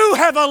you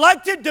have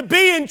elected to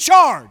be in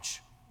charge.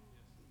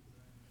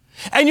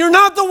 And you're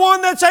not the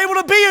one that's able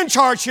to be in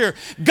charge here.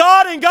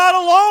 God and God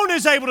alone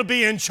is able to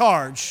be in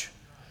charge.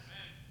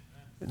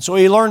 And so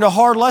he learned a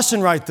hard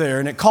lesson right there,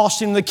 and it cost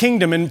him the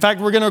kingdom. In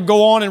fact, we're going to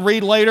go on and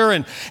read later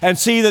and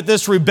see that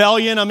this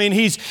rebellion, I mean,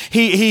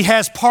 he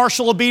has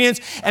partial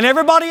obedience, and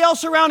everybody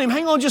else around him,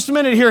 hang on just a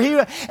minute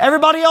here,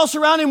 everybody else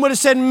around him would have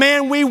said,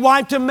 man, we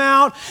wiped him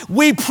out.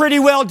 We pretty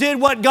well did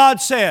what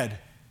God said.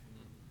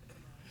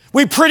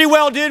 We pretty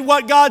well did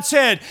what God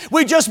said.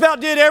 We just about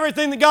did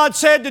everything that God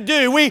said to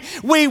do.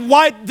 We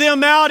wiped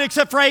them out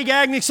except for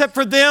Agag and except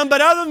for them.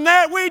 But other than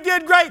that, we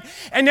did great.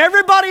 And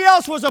everybody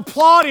else was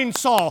applauding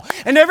Saul.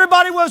 And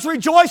everybody was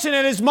rejoicing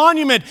at his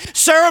monument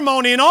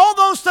ceremony and all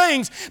those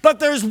things. But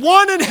there's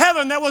one in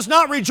heaven that was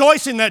not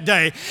rejoicing that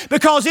day.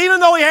 Because even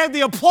though he had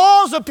the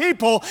applause of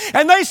people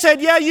and they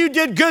said, yeah, you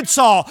did good,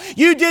 Saul.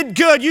 You did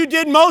good. You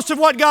did most of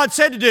what God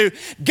said to do.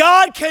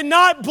 God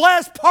cannot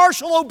bless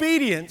partial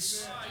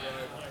obedience.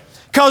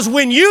 Because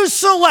when you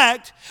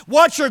select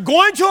what you're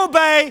going to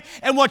obey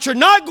and what you're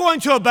not going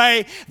to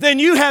obey, then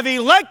you have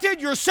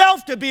elected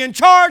yourself to be in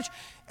charge,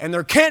 and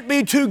there can't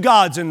be two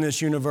gods in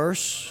this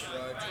universe.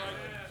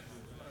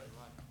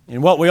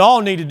 And what we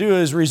all need to do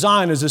is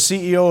resign as the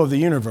CEO of the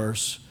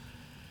universe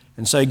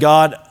and say,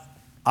 God,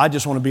 I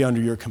just want to be under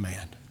your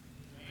command.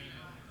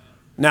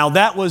 Now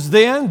that was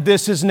then,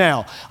 this is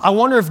now. I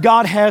wonder if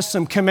God has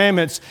some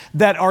commandments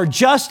that are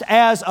just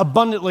as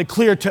abundantly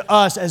clear to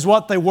us as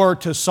what they were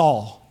to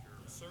Saul.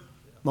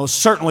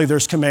 Most certainly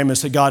there's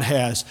commandments that God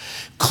has,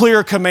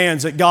 clear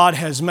commands that God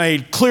has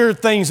made, clear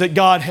things that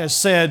God has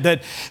said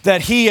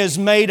that He has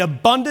made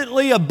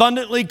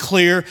abundantly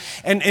clear.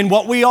 And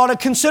what we ought to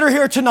consider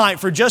here tonight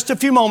for just a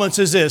few moments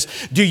is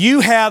this. Do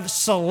you have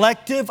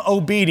selective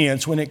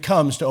obedience when it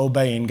comes to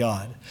obeying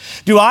God?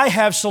 Do I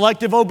have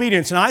selective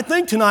obedience? And I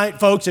think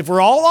tonight, folks, if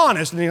we're all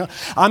honest, and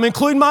I'm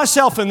including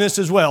myself in this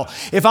as well.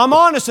 If I'm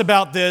honest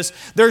about this,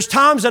 there's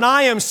times that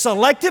I am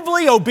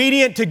selectively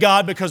obedient to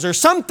God because there's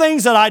some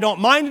things that I don't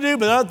mind to do,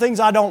 but other things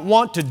I don't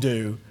want to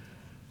do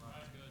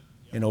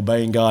in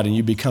obeying God, and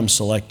you become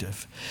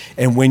selective.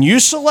 And when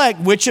you select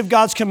which of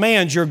God's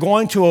commands you're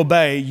going to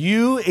obey,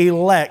 you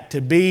elect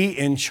to be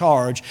in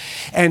charge.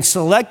 And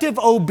selective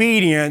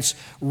obedience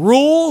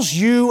rules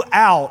you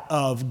out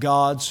of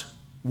God's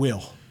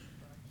will.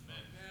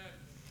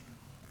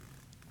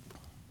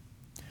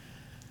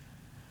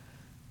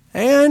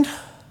 And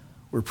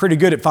we're pretty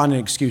good at finding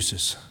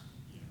excuses.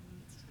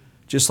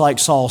 Just like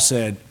Saul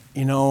said,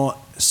 you know,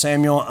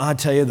 Samuel, I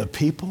tell you, the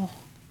people,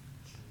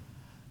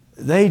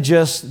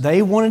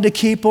 they wanted to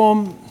keep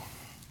them.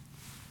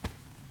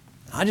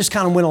 I just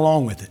kind of went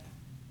along with it.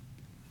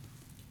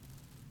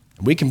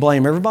 We can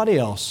blame everybody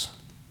else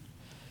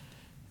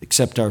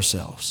except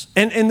ourselves.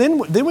 And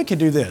then we can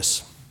do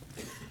this.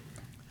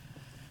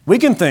 We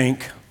can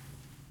think,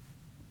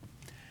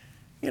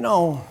 you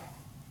know,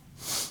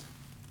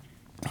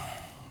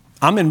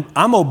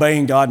 I'm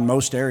obeying God in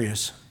most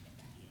areas.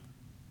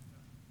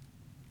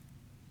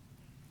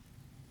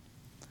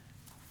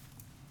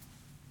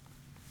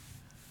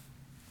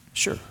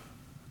 Sure.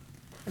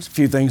 There's a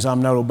few things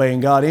I'm not obeying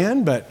God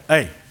in, but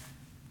hey,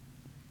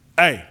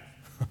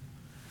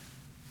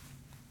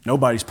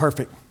 nobody's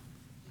perfect.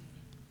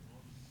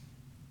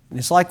 And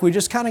it's like we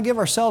just kind of give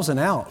ourselves an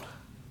out.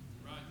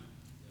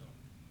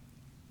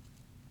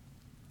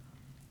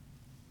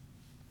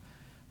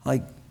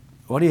 Like,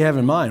 what do you have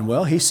in mind?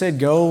 Well, He said,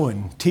 go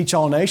and teach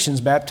all nations,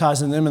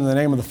 baptizing them in the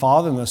name of the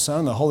Father and the Son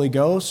and the Holy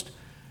Ghost,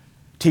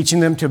 teaching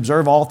them to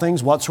observe all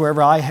things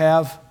whatsoever I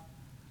have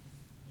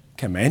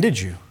commanded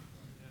you.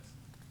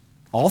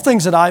 All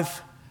things that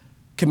I've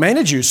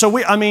commanded you. So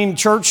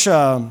church,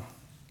 I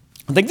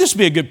think this would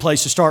be a good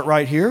place to start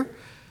right here.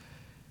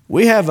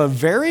 We have a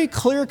very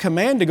clear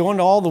command to go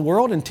into all the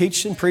world and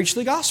teach and preach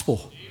the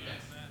gospel.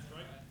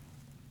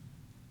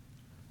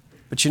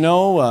 But you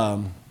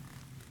know,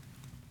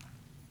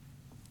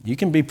 you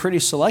can be pretty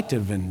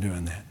selective in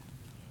doing that.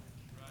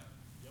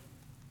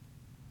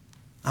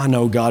 I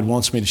know God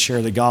wants me to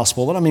share the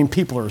gospel, but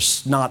people are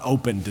not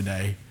open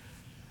today.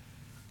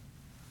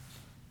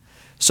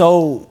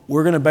 So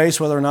we're going to base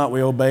whether or not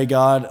we obey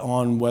God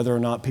on whether or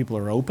not people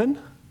are open?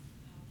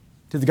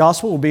 to the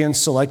gospel. We're being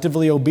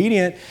selectively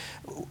obedient.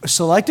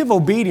 Selective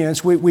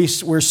obedience,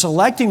 we're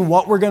selecting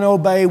what we're going to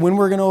obey, when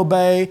we're going to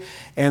obey,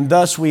 and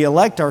thus we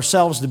elect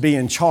ourselves to be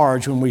in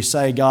charge when we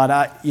say, God,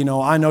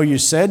 I know you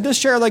said to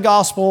share the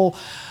gospel,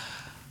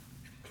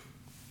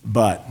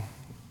 but...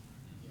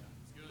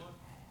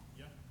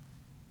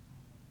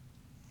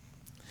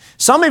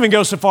 Some even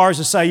go so far as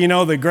to say,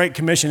 the Great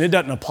Commission, it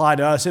doesn't apply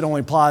to us. It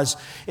only applies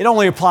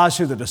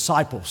to the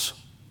disciples.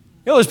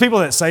 There's people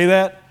that say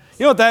that.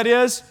 You know what that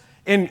is?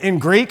 In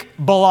Greek,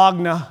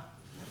 balagna.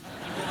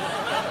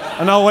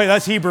 Oh, no, wait,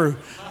 that's Hebrew.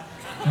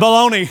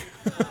 Baloney.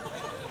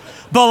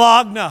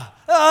 Balagna.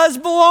 That's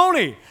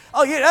baloney.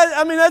 Oh,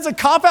 yeah, that's a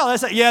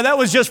cop-out. That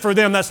was just for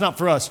them. That's not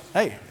for us.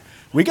 Hey,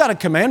 we got a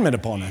commandment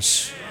upon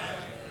us.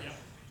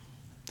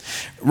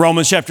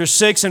 Romans chapter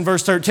 6 and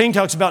verse 13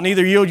 talks about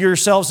neither yield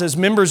yourselves as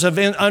members of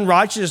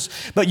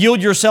unrighteousness, but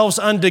yield yourselves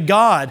unto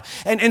God.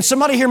 And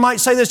somebody here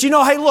might say this,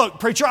 hey, look,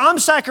 preacher, I'm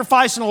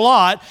sacrificing a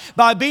lot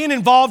by being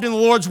involved in the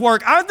Lord's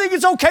work. I think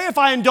it's okay if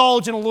I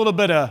indulge in a little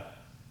bit of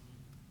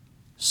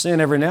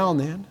sin every now and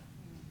then.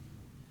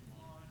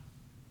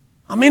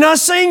 I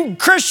sing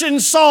Christian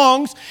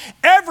songs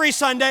every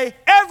Sunday,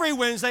 every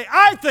Wednesday.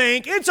 I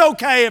think it's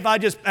okay if I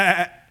just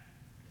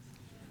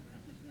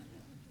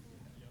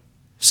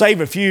save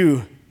a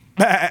few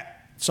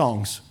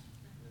songs.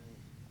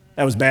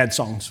 That was bad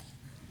songs.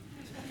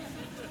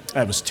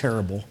 That was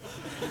terrible.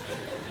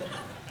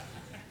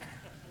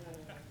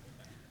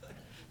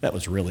 That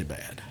was really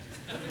bad.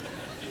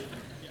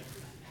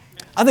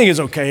 I think it's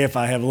okay if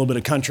I have a little bit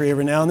of country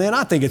every now and then.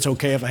 I think it's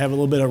okay if I have a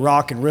little bit of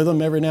rock and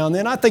rhythm every now and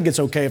then. I think it's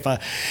okay if I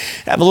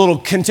have a little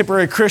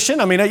contemporary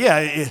Christian. I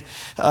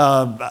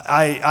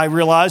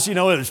realize,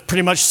 it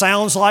pretty much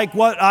sounds like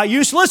what I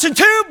used to listen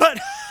to, but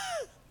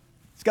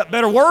it's got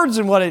better words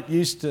than what it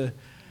used to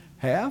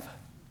have.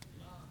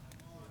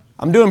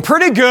 I'm doing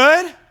pretty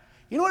good.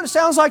 You know what it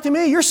sounds like to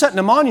me? You're setting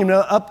a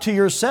monument up to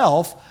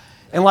yourself,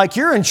 and like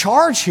you're in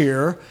charge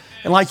here,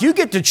 and like you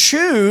get to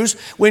choose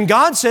when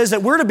God says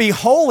that we're to be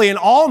holy in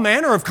all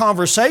manner of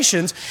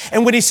conversations.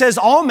 And when He says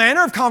all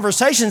manner of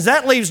conversations,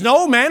 that leaves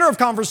no manner of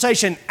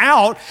conversation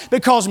out,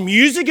 because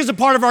music is a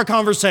part of our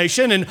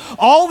conversation and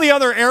all the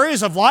other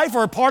areas of life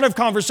are a part of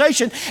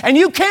conversation. And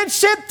you can't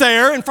sit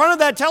there in front of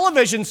that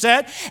television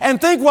set and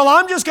think, well,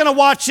 I'm just going to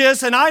watch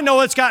this and I know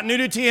it's got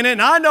nudity in it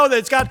and I know that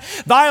it's got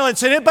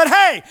violence in it, but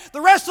hey,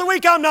 the rest of the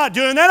week I'm not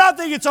doing that. I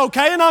think it's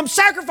okay, and I'm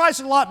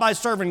sacrificing a lot by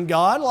serving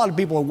God. A lot of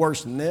people are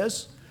worse than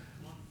this.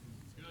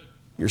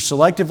 You're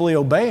selectively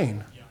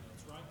obeying.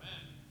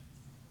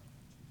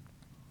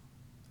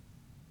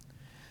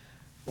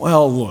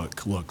 Well,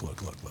 look.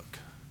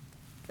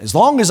 As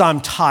long as I'm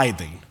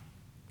tithing,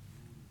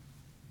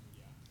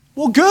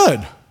 well,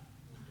 good.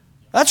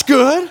 That's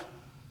good.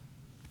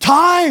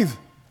 Tithe.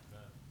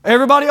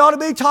 Everybody ought to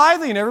be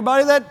tithing.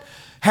 Everybody that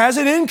has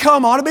an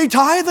income ought to be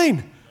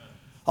tithing.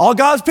 All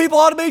God's people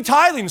ought to be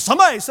tithing.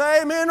 Somebody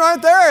say amen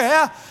right there,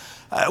 yeah.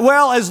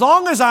 Well, as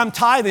long as I'm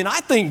tithing,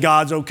 I think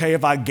God's okay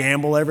if I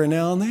gamble every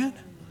now and then.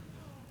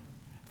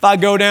 If I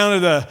go down to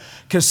the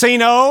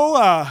casino,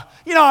 I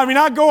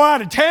go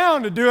out of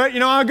town to do it.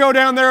 I go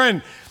down there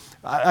and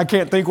I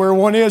can't think where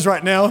one is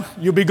right now.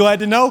 You'll be glad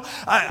to know.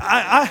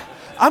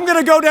 I'm going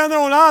to go down there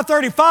on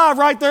I-35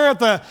 right there at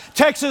the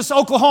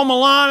Texas-Oklahoma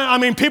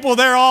line. People are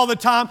there all the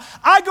time.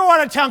 I go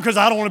out of town because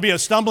I don't want to be a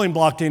stumbling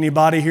block to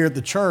anybody here at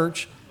the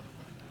church.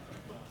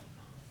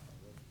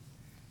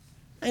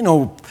 Ain't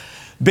no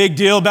big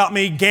deal about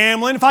me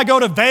gambling. If I go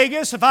to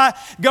Vegas, if I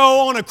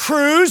go on a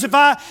cruise, if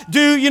I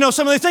do,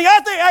 some of these things, I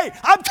think, hey,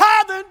 I'm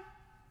tithing.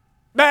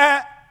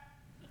 Bah.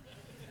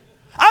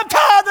 I'm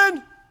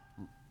tithing.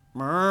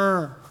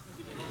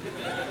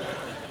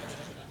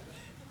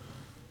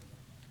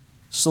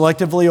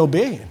 Selectively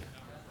obeying.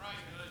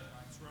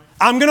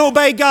 I'm going to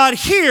obey God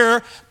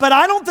here, but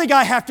I don't think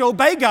I have to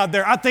obey God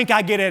there. I think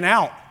I get in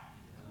out.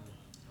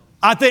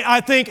 I'm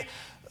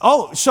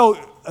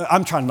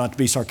trying not to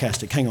be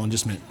sarcastic. Hang on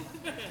just a minute.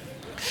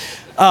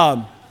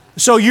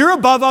 So you're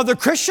above other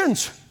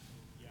Christians.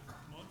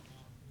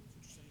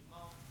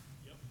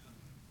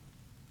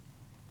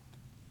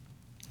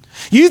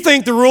 You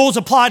think the rules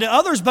apply to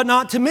others, but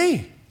not to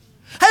me.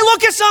 Hey,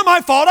 look, it's not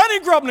my fault. I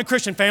didn't grow up in a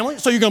Christian family.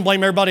 So you're going to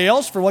blame everybody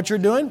else for what you're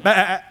doing?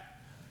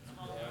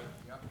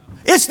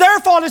 It's their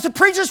fault. It's the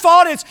preacher's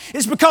fault.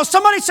 It's because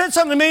somebody said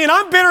something to me and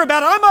I'm bitter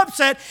about it. I'm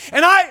upset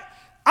and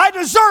I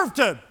deserve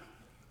to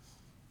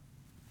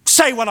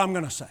say what I'm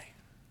going to say.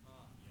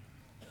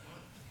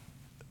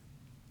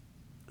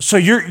 So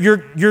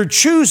you're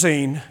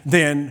choosing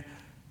then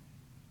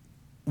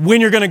when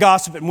you're going to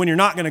gossip and when you're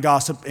not going to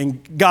gossip,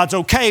 and God's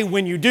okay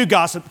when you do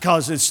gossip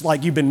because it's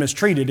like you've been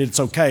mistreated. It's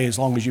okay as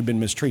long as you've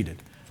been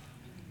mistreated.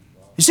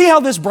 You see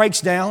how this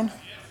breaks down?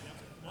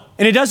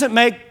 And it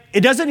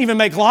doesn't even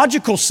make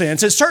logical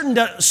sense. It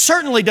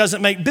certainly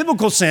doesn't make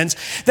biblical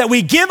sense that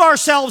we give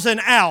ourselves an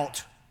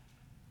out.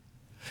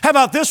 How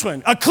about this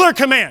one? A clear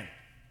command.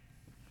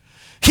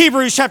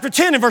 Hebrews chapter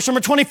 10 and verse number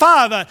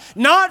 25,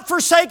 not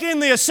forsaking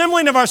the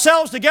assembling of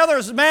ourselves together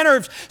as the manner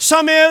of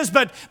some is,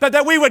 but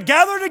that we would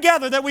gather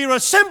together, that we would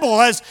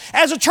assemble as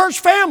a church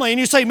family. And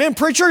you say, man,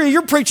 preacher,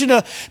 you're preaching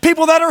to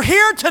people that are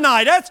here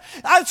tonight.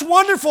 That's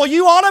wonderful.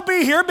 You ought to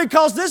be here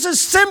because this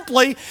is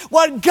simply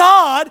what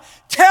God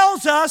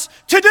tells us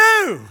to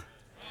do.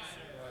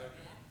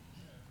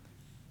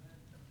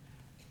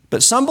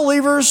 But some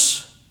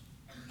believers,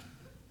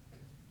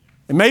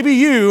 and maybe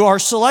you, are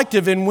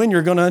selective in when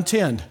you're going to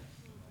attend.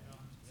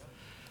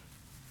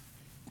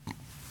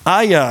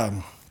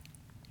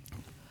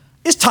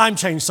 It's Time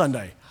Change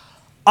Sunday.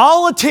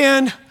 I'll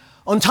attend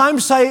on Time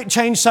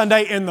Change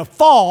Sunday in the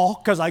fall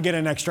because I get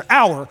an extra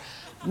hour,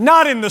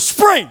 not in the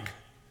spring.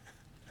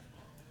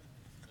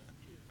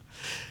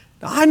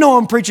 Now, I know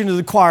I'm preaching to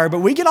the choir, but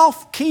we get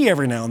off key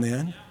every now and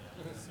then.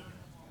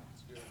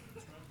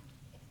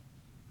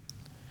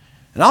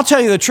 And I'll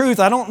tell you the truth,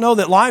 I don't know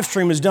that live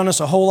stream has done us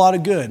a whole lot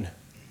of good.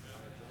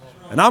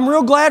 And I'm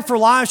real glad for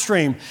live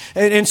stream.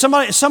 And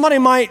somebody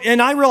might, and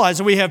I realize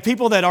that we have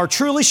people that are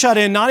truly shut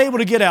in, not able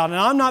to get out. And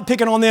I'm not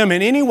picking on them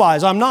in any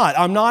wise. I'm not.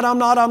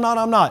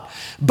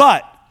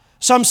 But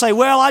some say,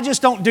 well, I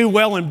just don't do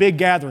well in big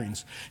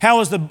gatherings. How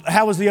was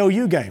the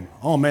OU game?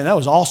 Oh man, that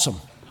was awesome.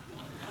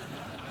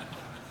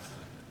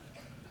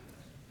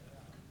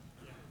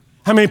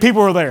 How many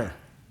people were there?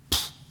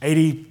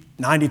 80,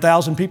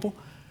 90,000 people?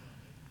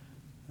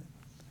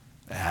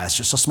 It's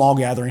just a small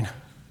gathering.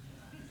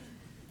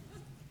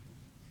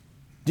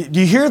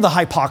 Do you hear the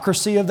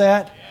hypocrisy of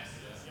that?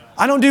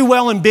 I don't do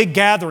well in big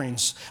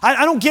gatherings.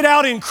 I don't get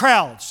out in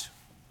crowds.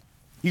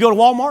 You go to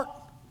Walmart?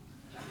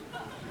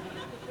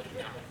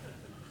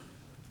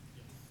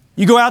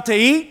 You go out to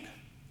eat?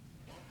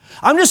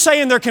 I'm just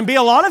saying there can be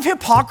a lot of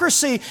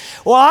hypocrisy.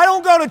 Well, I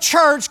don't go to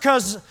church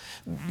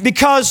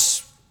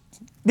because.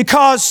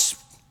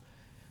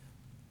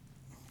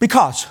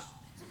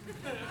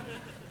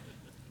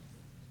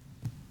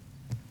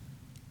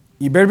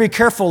 You better be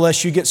careful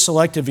lest you get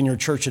selective in your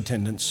church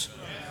attendance.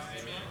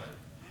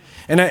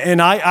 And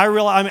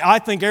I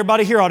think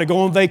everybody here ought to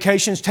go on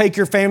vacations, take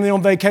your family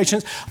on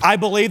vacations. I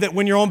believe that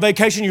when you're on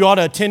vacation, you ought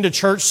to attend a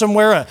church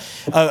somewhere,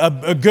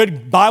 a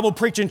good Bible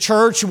preaching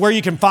church where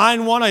you can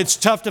find one. It's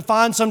tough to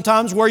find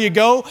sometimes where you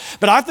go,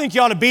 but I think you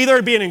ought to be there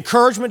to be an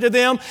encouragement to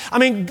them. I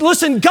mean,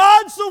 listen,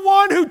 God's the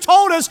one who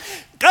told us,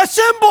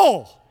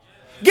 assemble,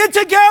 get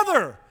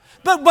together.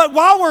 But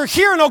while we're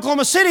here in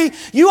Oklahoma City,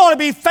 you ought to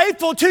be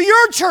faithful to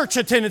your church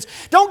attendance.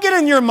 Don't get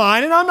in your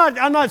mind, and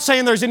I'm not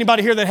saying there's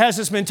anybody here that has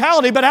this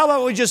mentality, but how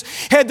about we just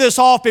head this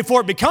off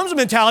before it becomes a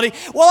mentality?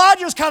 Well, I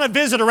just kind of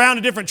visit around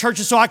to different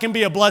churches so I can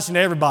be a blessing to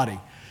everybody.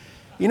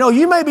 You know,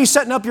 you may be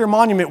setting up your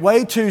monument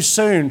way too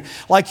soon,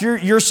 like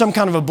you're some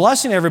kind of a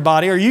blessing to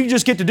everybody, or you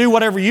just get to do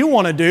whatever you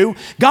want to do.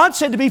 God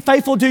said to be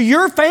faithful to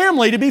your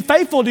family, to be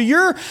faithful to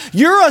your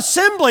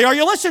assembly. Are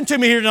you listening to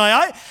me here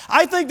tonight?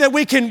 I think that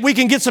we can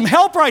get some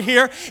help right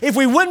here if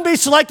we wouldn't be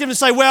selective and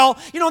say, well,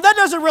 you know, that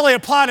doesn't really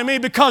apply to me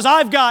because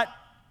I've got...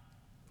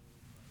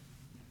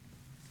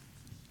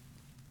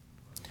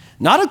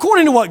 Not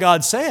according to what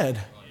God said.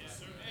 You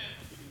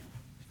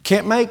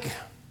can't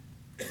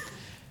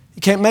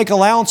make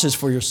allowances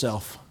for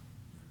yourself.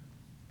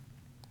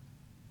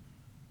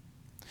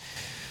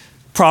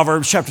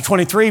 Proverbs chapter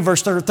 23,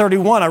 verse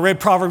 31. I read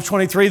Proverbs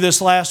 23 this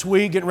last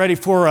week, getting ready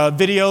for a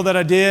video that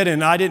I did,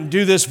 and I didn't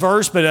do this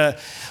verse, but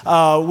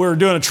we're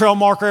doing a trail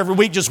marker every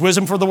week, just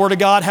wisdom for the Word of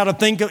God, how to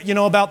think,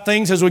 about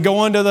things as we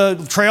go into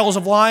the trails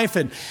of life.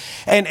 And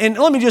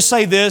let me just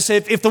say this: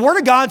 if the Word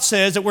of God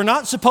says that we're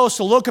not supposed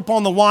to look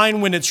upon the wine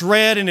when it's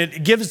red and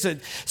it gives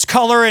its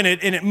color and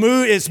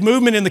its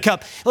movement in the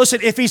cup, listen,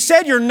 if He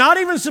said you're not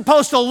even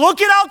supposed to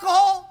look at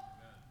alcohol,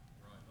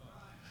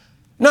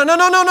 no,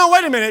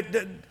 wait a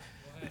minute.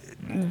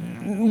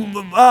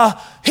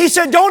 He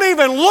said, don't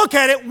even look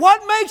at it.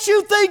 What makes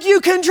you think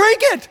you can drink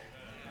it?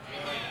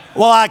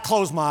 Well, I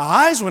close my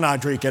eyes when I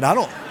drink it. I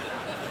don't.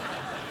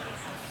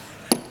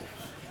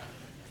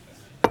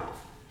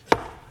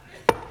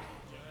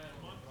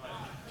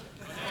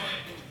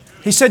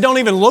 He said, don't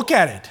even look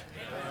at it.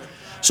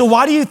 So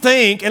why do you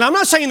think, and I'm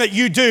not saying that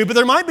you do, but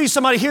there might be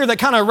somebody here that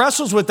kind of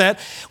wrestles with that.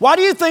 Why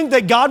do you think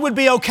that God would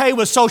be okay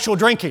with social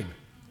drinking?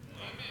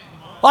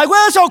 Like,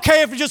 well, it's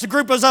okay if it's just a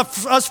group of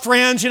us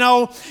friends,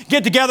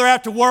 get together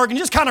after work and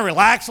just kind of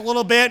relax a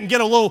little bit and get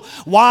a little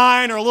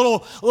wine or a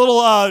little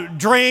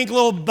drink, a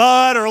little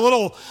bud or a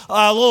little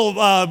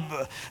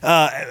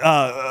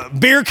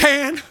beer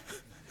can.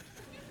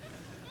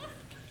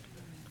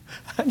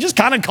 It just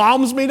kind of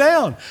calms me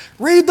down.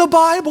 Read the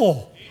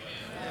Bible.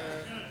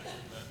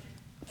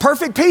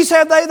 Perfect peace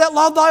have they that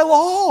love thy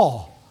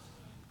law.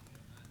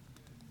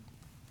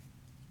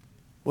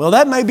 Well,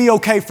 that may be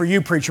okay for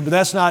you, preacher, but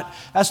that's not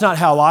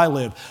how I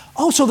live.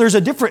 Oh, so there's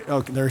a different...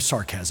 Okay, there's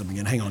sarcasm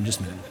again. Hang on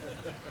just a minute.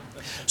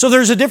 So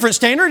there's a different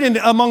standard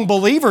among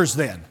believers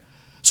then.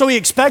 So He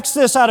expects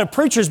this out of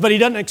preachers, but He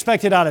doesn't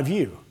expect it out of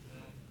you.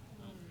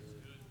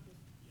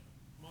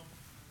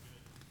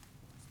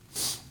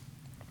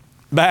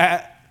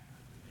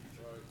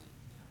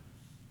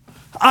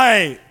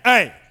 Hey.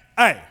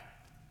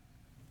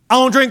 I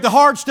don't drink the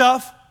hard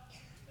stuff.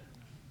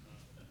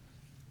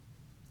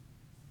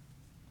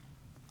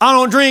 I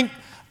don't drink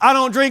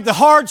the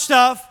hard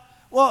stuff.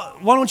 Well,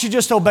 why don't you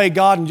just obey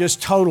God and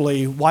just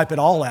totally wipe it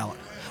all out?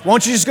 Why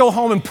don't you just go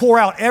home and pour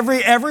out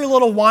every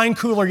little wine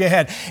cooler you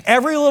had,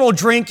 every little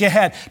drink you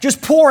had.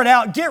 Just pour it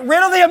out. Get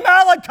rid of the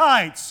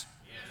Amalekites.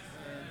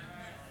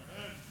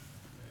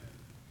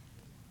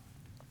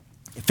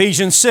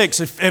 Ephesians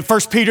 6 and 1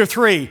 Peter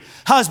 3.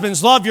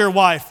 Husbands, love your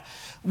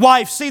wife.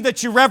 Wife, see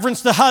that you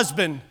reverence the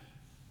husband.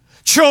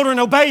 Children,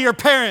 obey your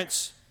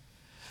parents.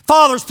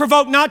 Fathers,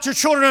 provoke not your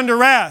children unto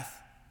wrath.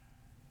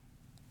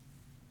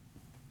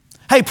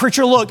 Hey,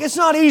 preacher, look, it's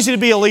not easy to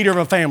be a leader of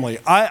a family.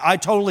 I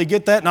totally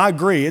get that, and I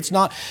agree. It's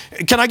not.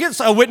 Can I get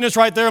a witness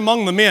right there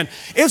among the men?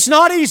 It's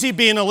not easy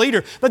being a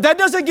leader, but that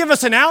doesn't give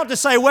us an out to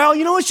say, well,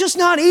 it's just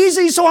not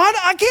easy, so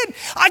I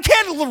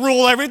can't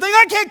rule everything.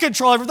 I can't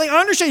control everything. I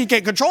understand you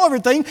can't control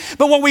everything,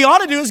 but what we ought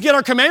to do is get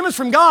our commandments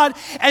from God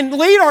and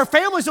lead our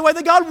families the way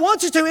that God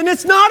wants us to, and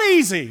it's not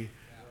easy.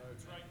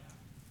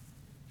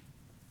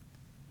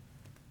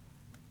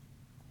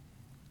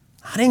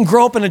 I didn't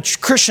grow up in a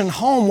Christian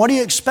home. What do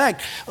you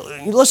expect?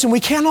 Listen, we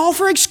can't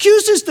offer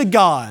excuses to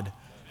God.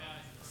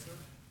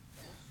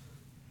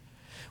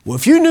 Well,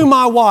 if you knew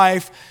my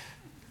wife,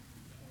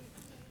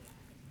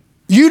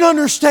 you'd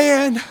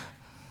understand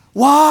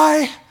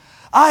why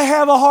I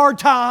have a hard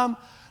time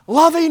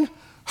loving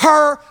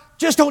her.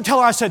 Just don't tell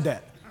her I said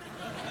that.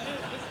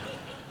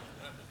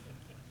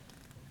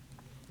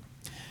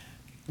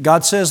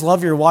 God says,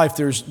 love your wife.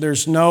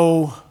 There's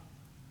no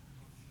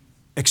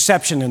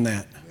exception in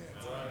that.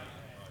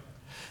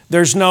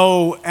 There's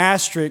no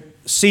asterisk,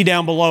 see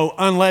down below,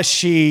 unless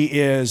she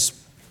is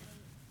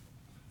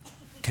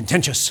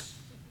contentious.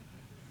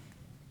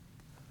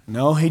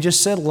 No, he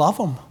just said love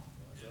them.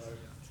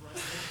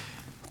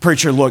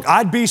 Preacher, look,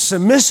 I'd be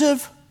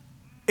submissive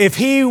if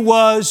he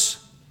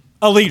was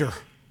a leader.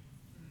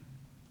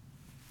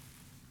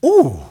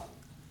 Ooh,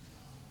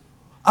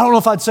 I don't know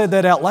if I'd say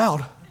that out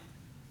loud.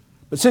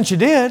 But since you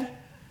did,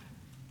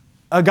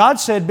 God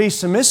said be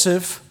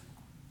submissive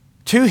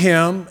to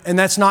him, and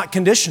that's not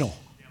conditional.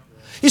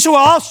 You say,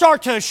 well, I'll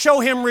start to show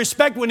him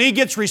respect when he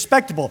gets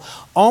respectable.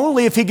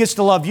 Only if he gets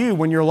to love you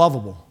when you're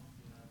lovable.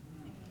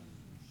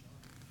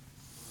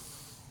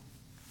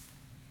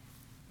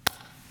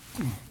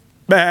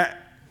 Bah.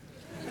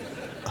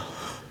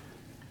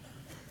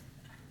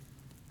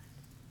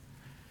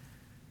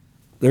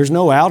 There's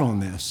no out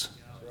on this.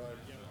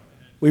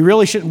 We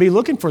really shouldn't be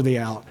looking for the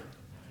out.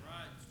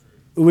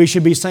 We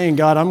should be saying,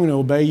 God, I'm going to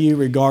obey you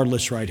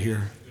regardless right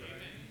here.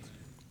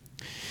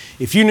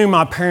 If you knew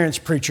my parents,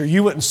 preacher,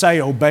 you wouldn't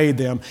say obey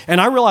them. And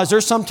I realize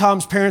there's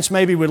sometimes parents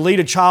maybe would lead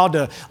a child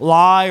to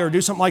lie or do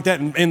something like that.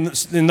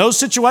 In those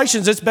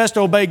situations, it's best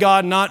to obey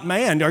God, not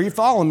man. Are you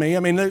following me?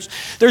 I mean,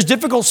 there's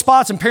difficult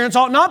spots, and parents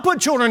ought not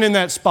put children in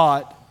that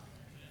spot.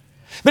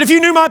 But if you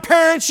knew my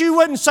parents, you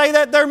wouldn't say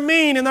that they're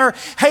mean and they're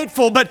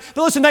hateful. But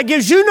listen, that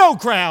gives you no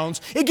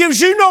grounds. It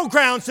gives you no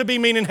grounds to be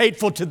mean and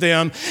hateful to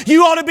them.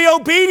 You ought to be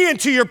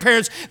obedient to your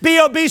parents.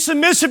 Be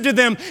submissive to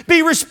them.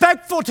 Be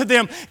respectful to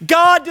them.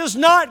 God does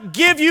not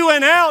give you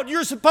an out.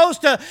 You're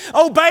supposed to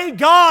obey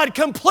God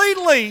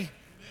completely.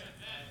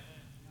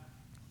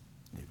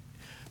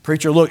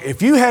 Preacher, look,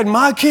 if you had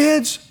my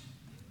kids,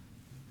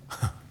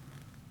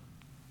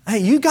 hey,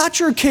 you got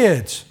your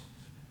kids.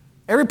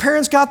 Every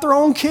parent's got their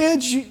own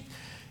kids.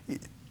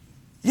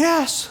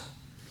 Yes.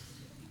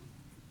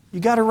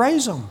 You got to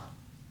raise them.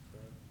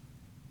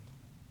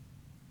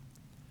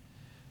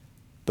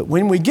 But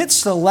when we get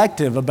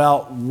selective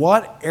about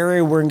what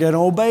area we're going to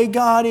obey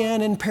God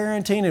in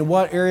parenting and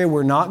what area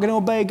we're not going to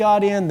obey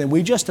God in, then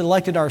we just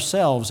elected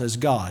ourselves as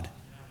God.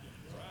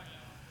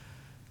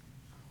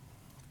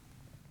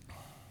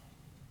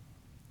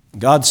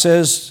 God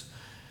says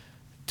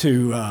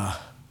to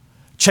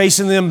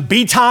chasten them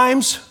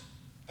betimes,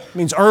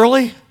 means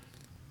early.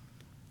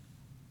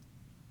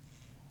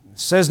 It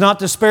says not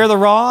to spare the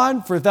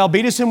rod, for if thou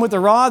beatest him with the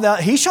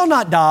rod, he shall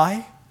not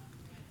die.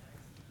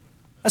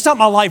 That's not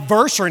my life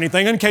verse or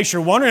anything, in case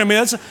you're wondering. I mean,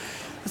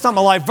 that's not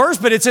my life verse,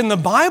 but it's in the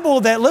Bible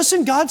that,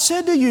 listen, God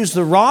said to use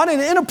the rod in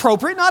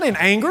inappropriate, not in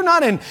anger,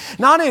 not in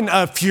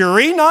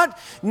fury,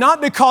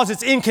 not because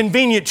it's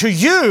inconvenient to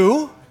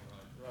you.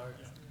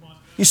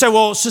 You say,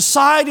 well,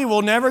 society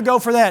will never go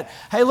for that.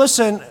 Hey,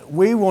 listen,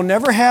 we will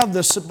never have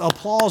the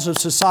applause of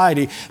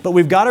society, but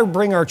we've got to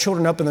bring our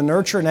children up in the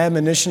nurture and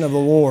admonition of the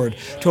Lord,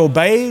 to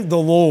obey the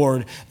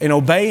Lord in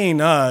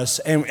obeying us,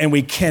 and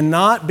we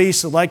cannot be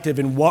selective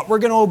in what we're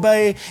going to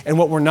obey and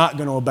what we're not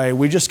going to obey.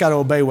 We just got to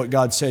obey what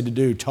God said to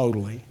do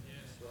totally.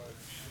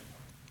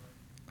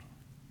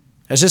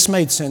 Has this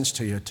made sense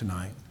to you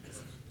tonight?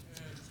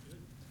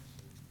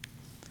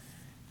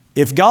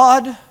 If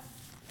God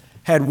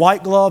had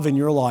white glove in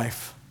your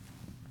life,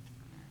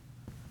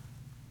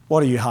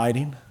 what are you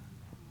hiding?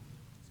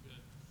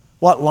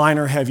 What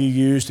liner have you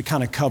used to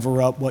kind of cover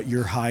up what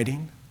you're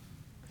hiding?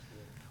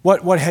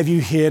 What have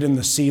you hid in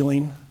the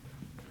ceiling?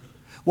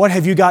 What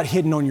have you got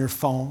hidden on your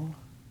phone?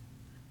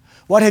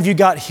 What have you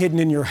got hidden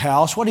in your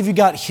house? What have you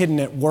got hidden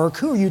at work?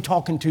 Who are you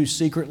talking to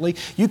secretly?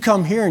 You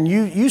come here and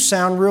you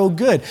sound real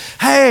good.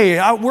 Hey,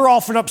 we're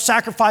offering up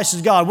sacrifices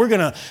to God. We're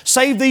going to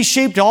save these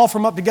sheep to offer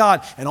them up to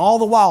God. And all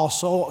the while,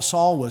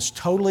 Saul was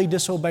totally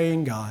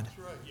disobeying God.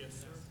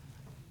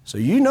 So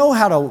you know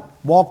how to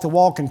walk the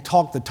walk and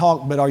talk the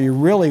talk, but are you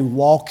really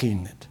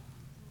walking it?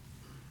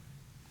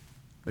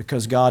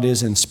 Because God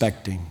is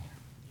inspecting.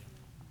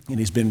 And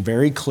He's been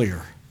very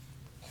clear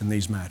in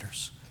these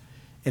matters.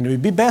 And it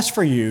would be best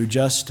for you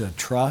just to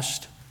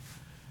trust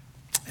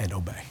and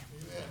obey.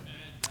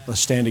 Let's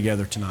stand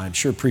together tonight.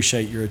 Sure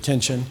appreciate your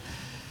attention.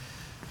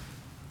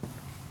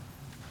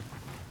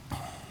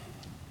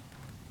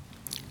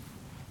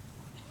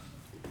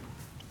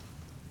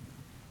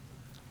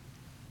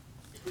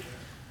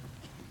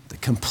 The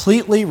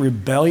completely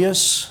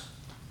rebellious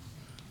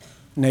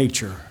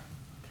nature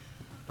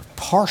of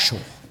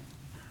partial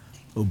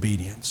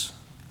obedience.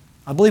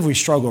 I believe we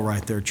struggle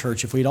right there,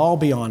 church. If we'd all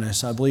be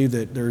honest, I believe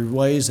that there are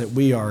ways that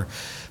we are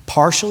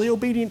partially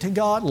obedient to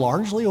God,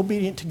 largely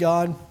obedient to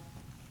God.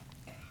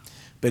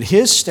 But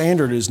His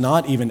standard is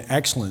not even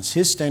excellence.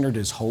 His standard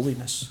is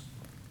holiness,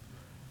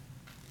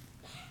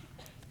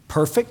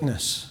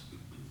 perfectness.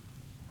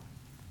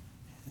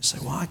 You say,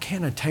 well, I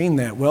can't attain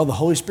that. Well, the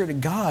Holy Spirit of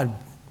God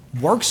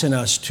works in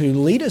us to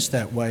lead us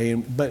that way.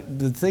 But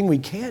the thing we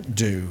can't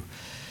do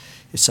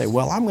is say,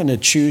 well, I'm going to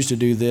choose to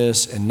do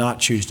this and not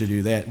choose to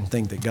do that and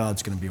think that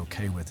God's going to be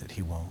okay with it.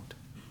 He won't.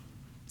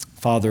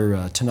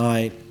 Father,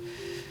 tonight,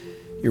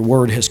 Your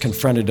Word has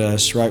confronted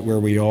us right where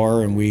we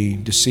are, and we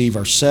deceive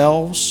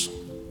ourselves.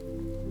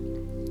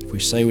 We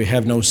say we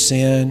have no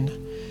sin,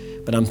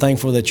 but I'm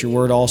thankful that Your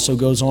Word also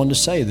goes on to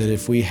say that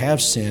if we have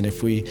sin,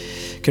 if we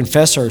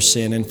confess our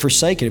sin and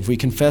forsake it, if we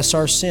confess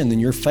our sin, then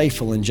You're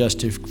faithful and just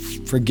to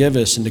forgive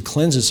us and to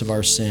cleanse us of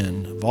our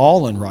sin, of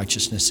all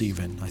unrighteousness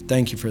even. I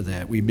thank You for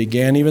that. We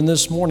began even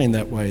this morning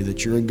that way,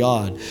 that You're a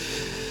God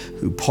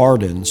who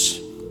pardons,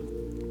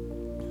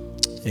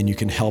 and You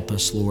can help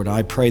us, Lord.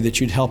 I pray that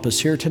You'd help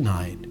us here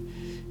tonight.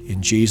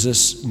 In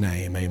Jesus'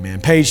 name, amen.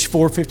 Page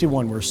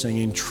 451, we're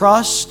singing,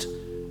 Trust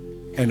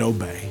and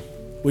Obey.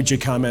 Would you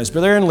come as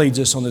Brother Aaron leads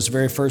us on this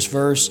very first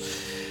verse?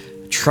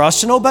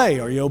 Trust and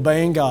obey. Are you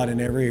obeying God in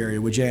every area?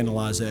 Would you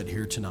analyze that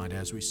here tonight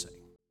as we sing?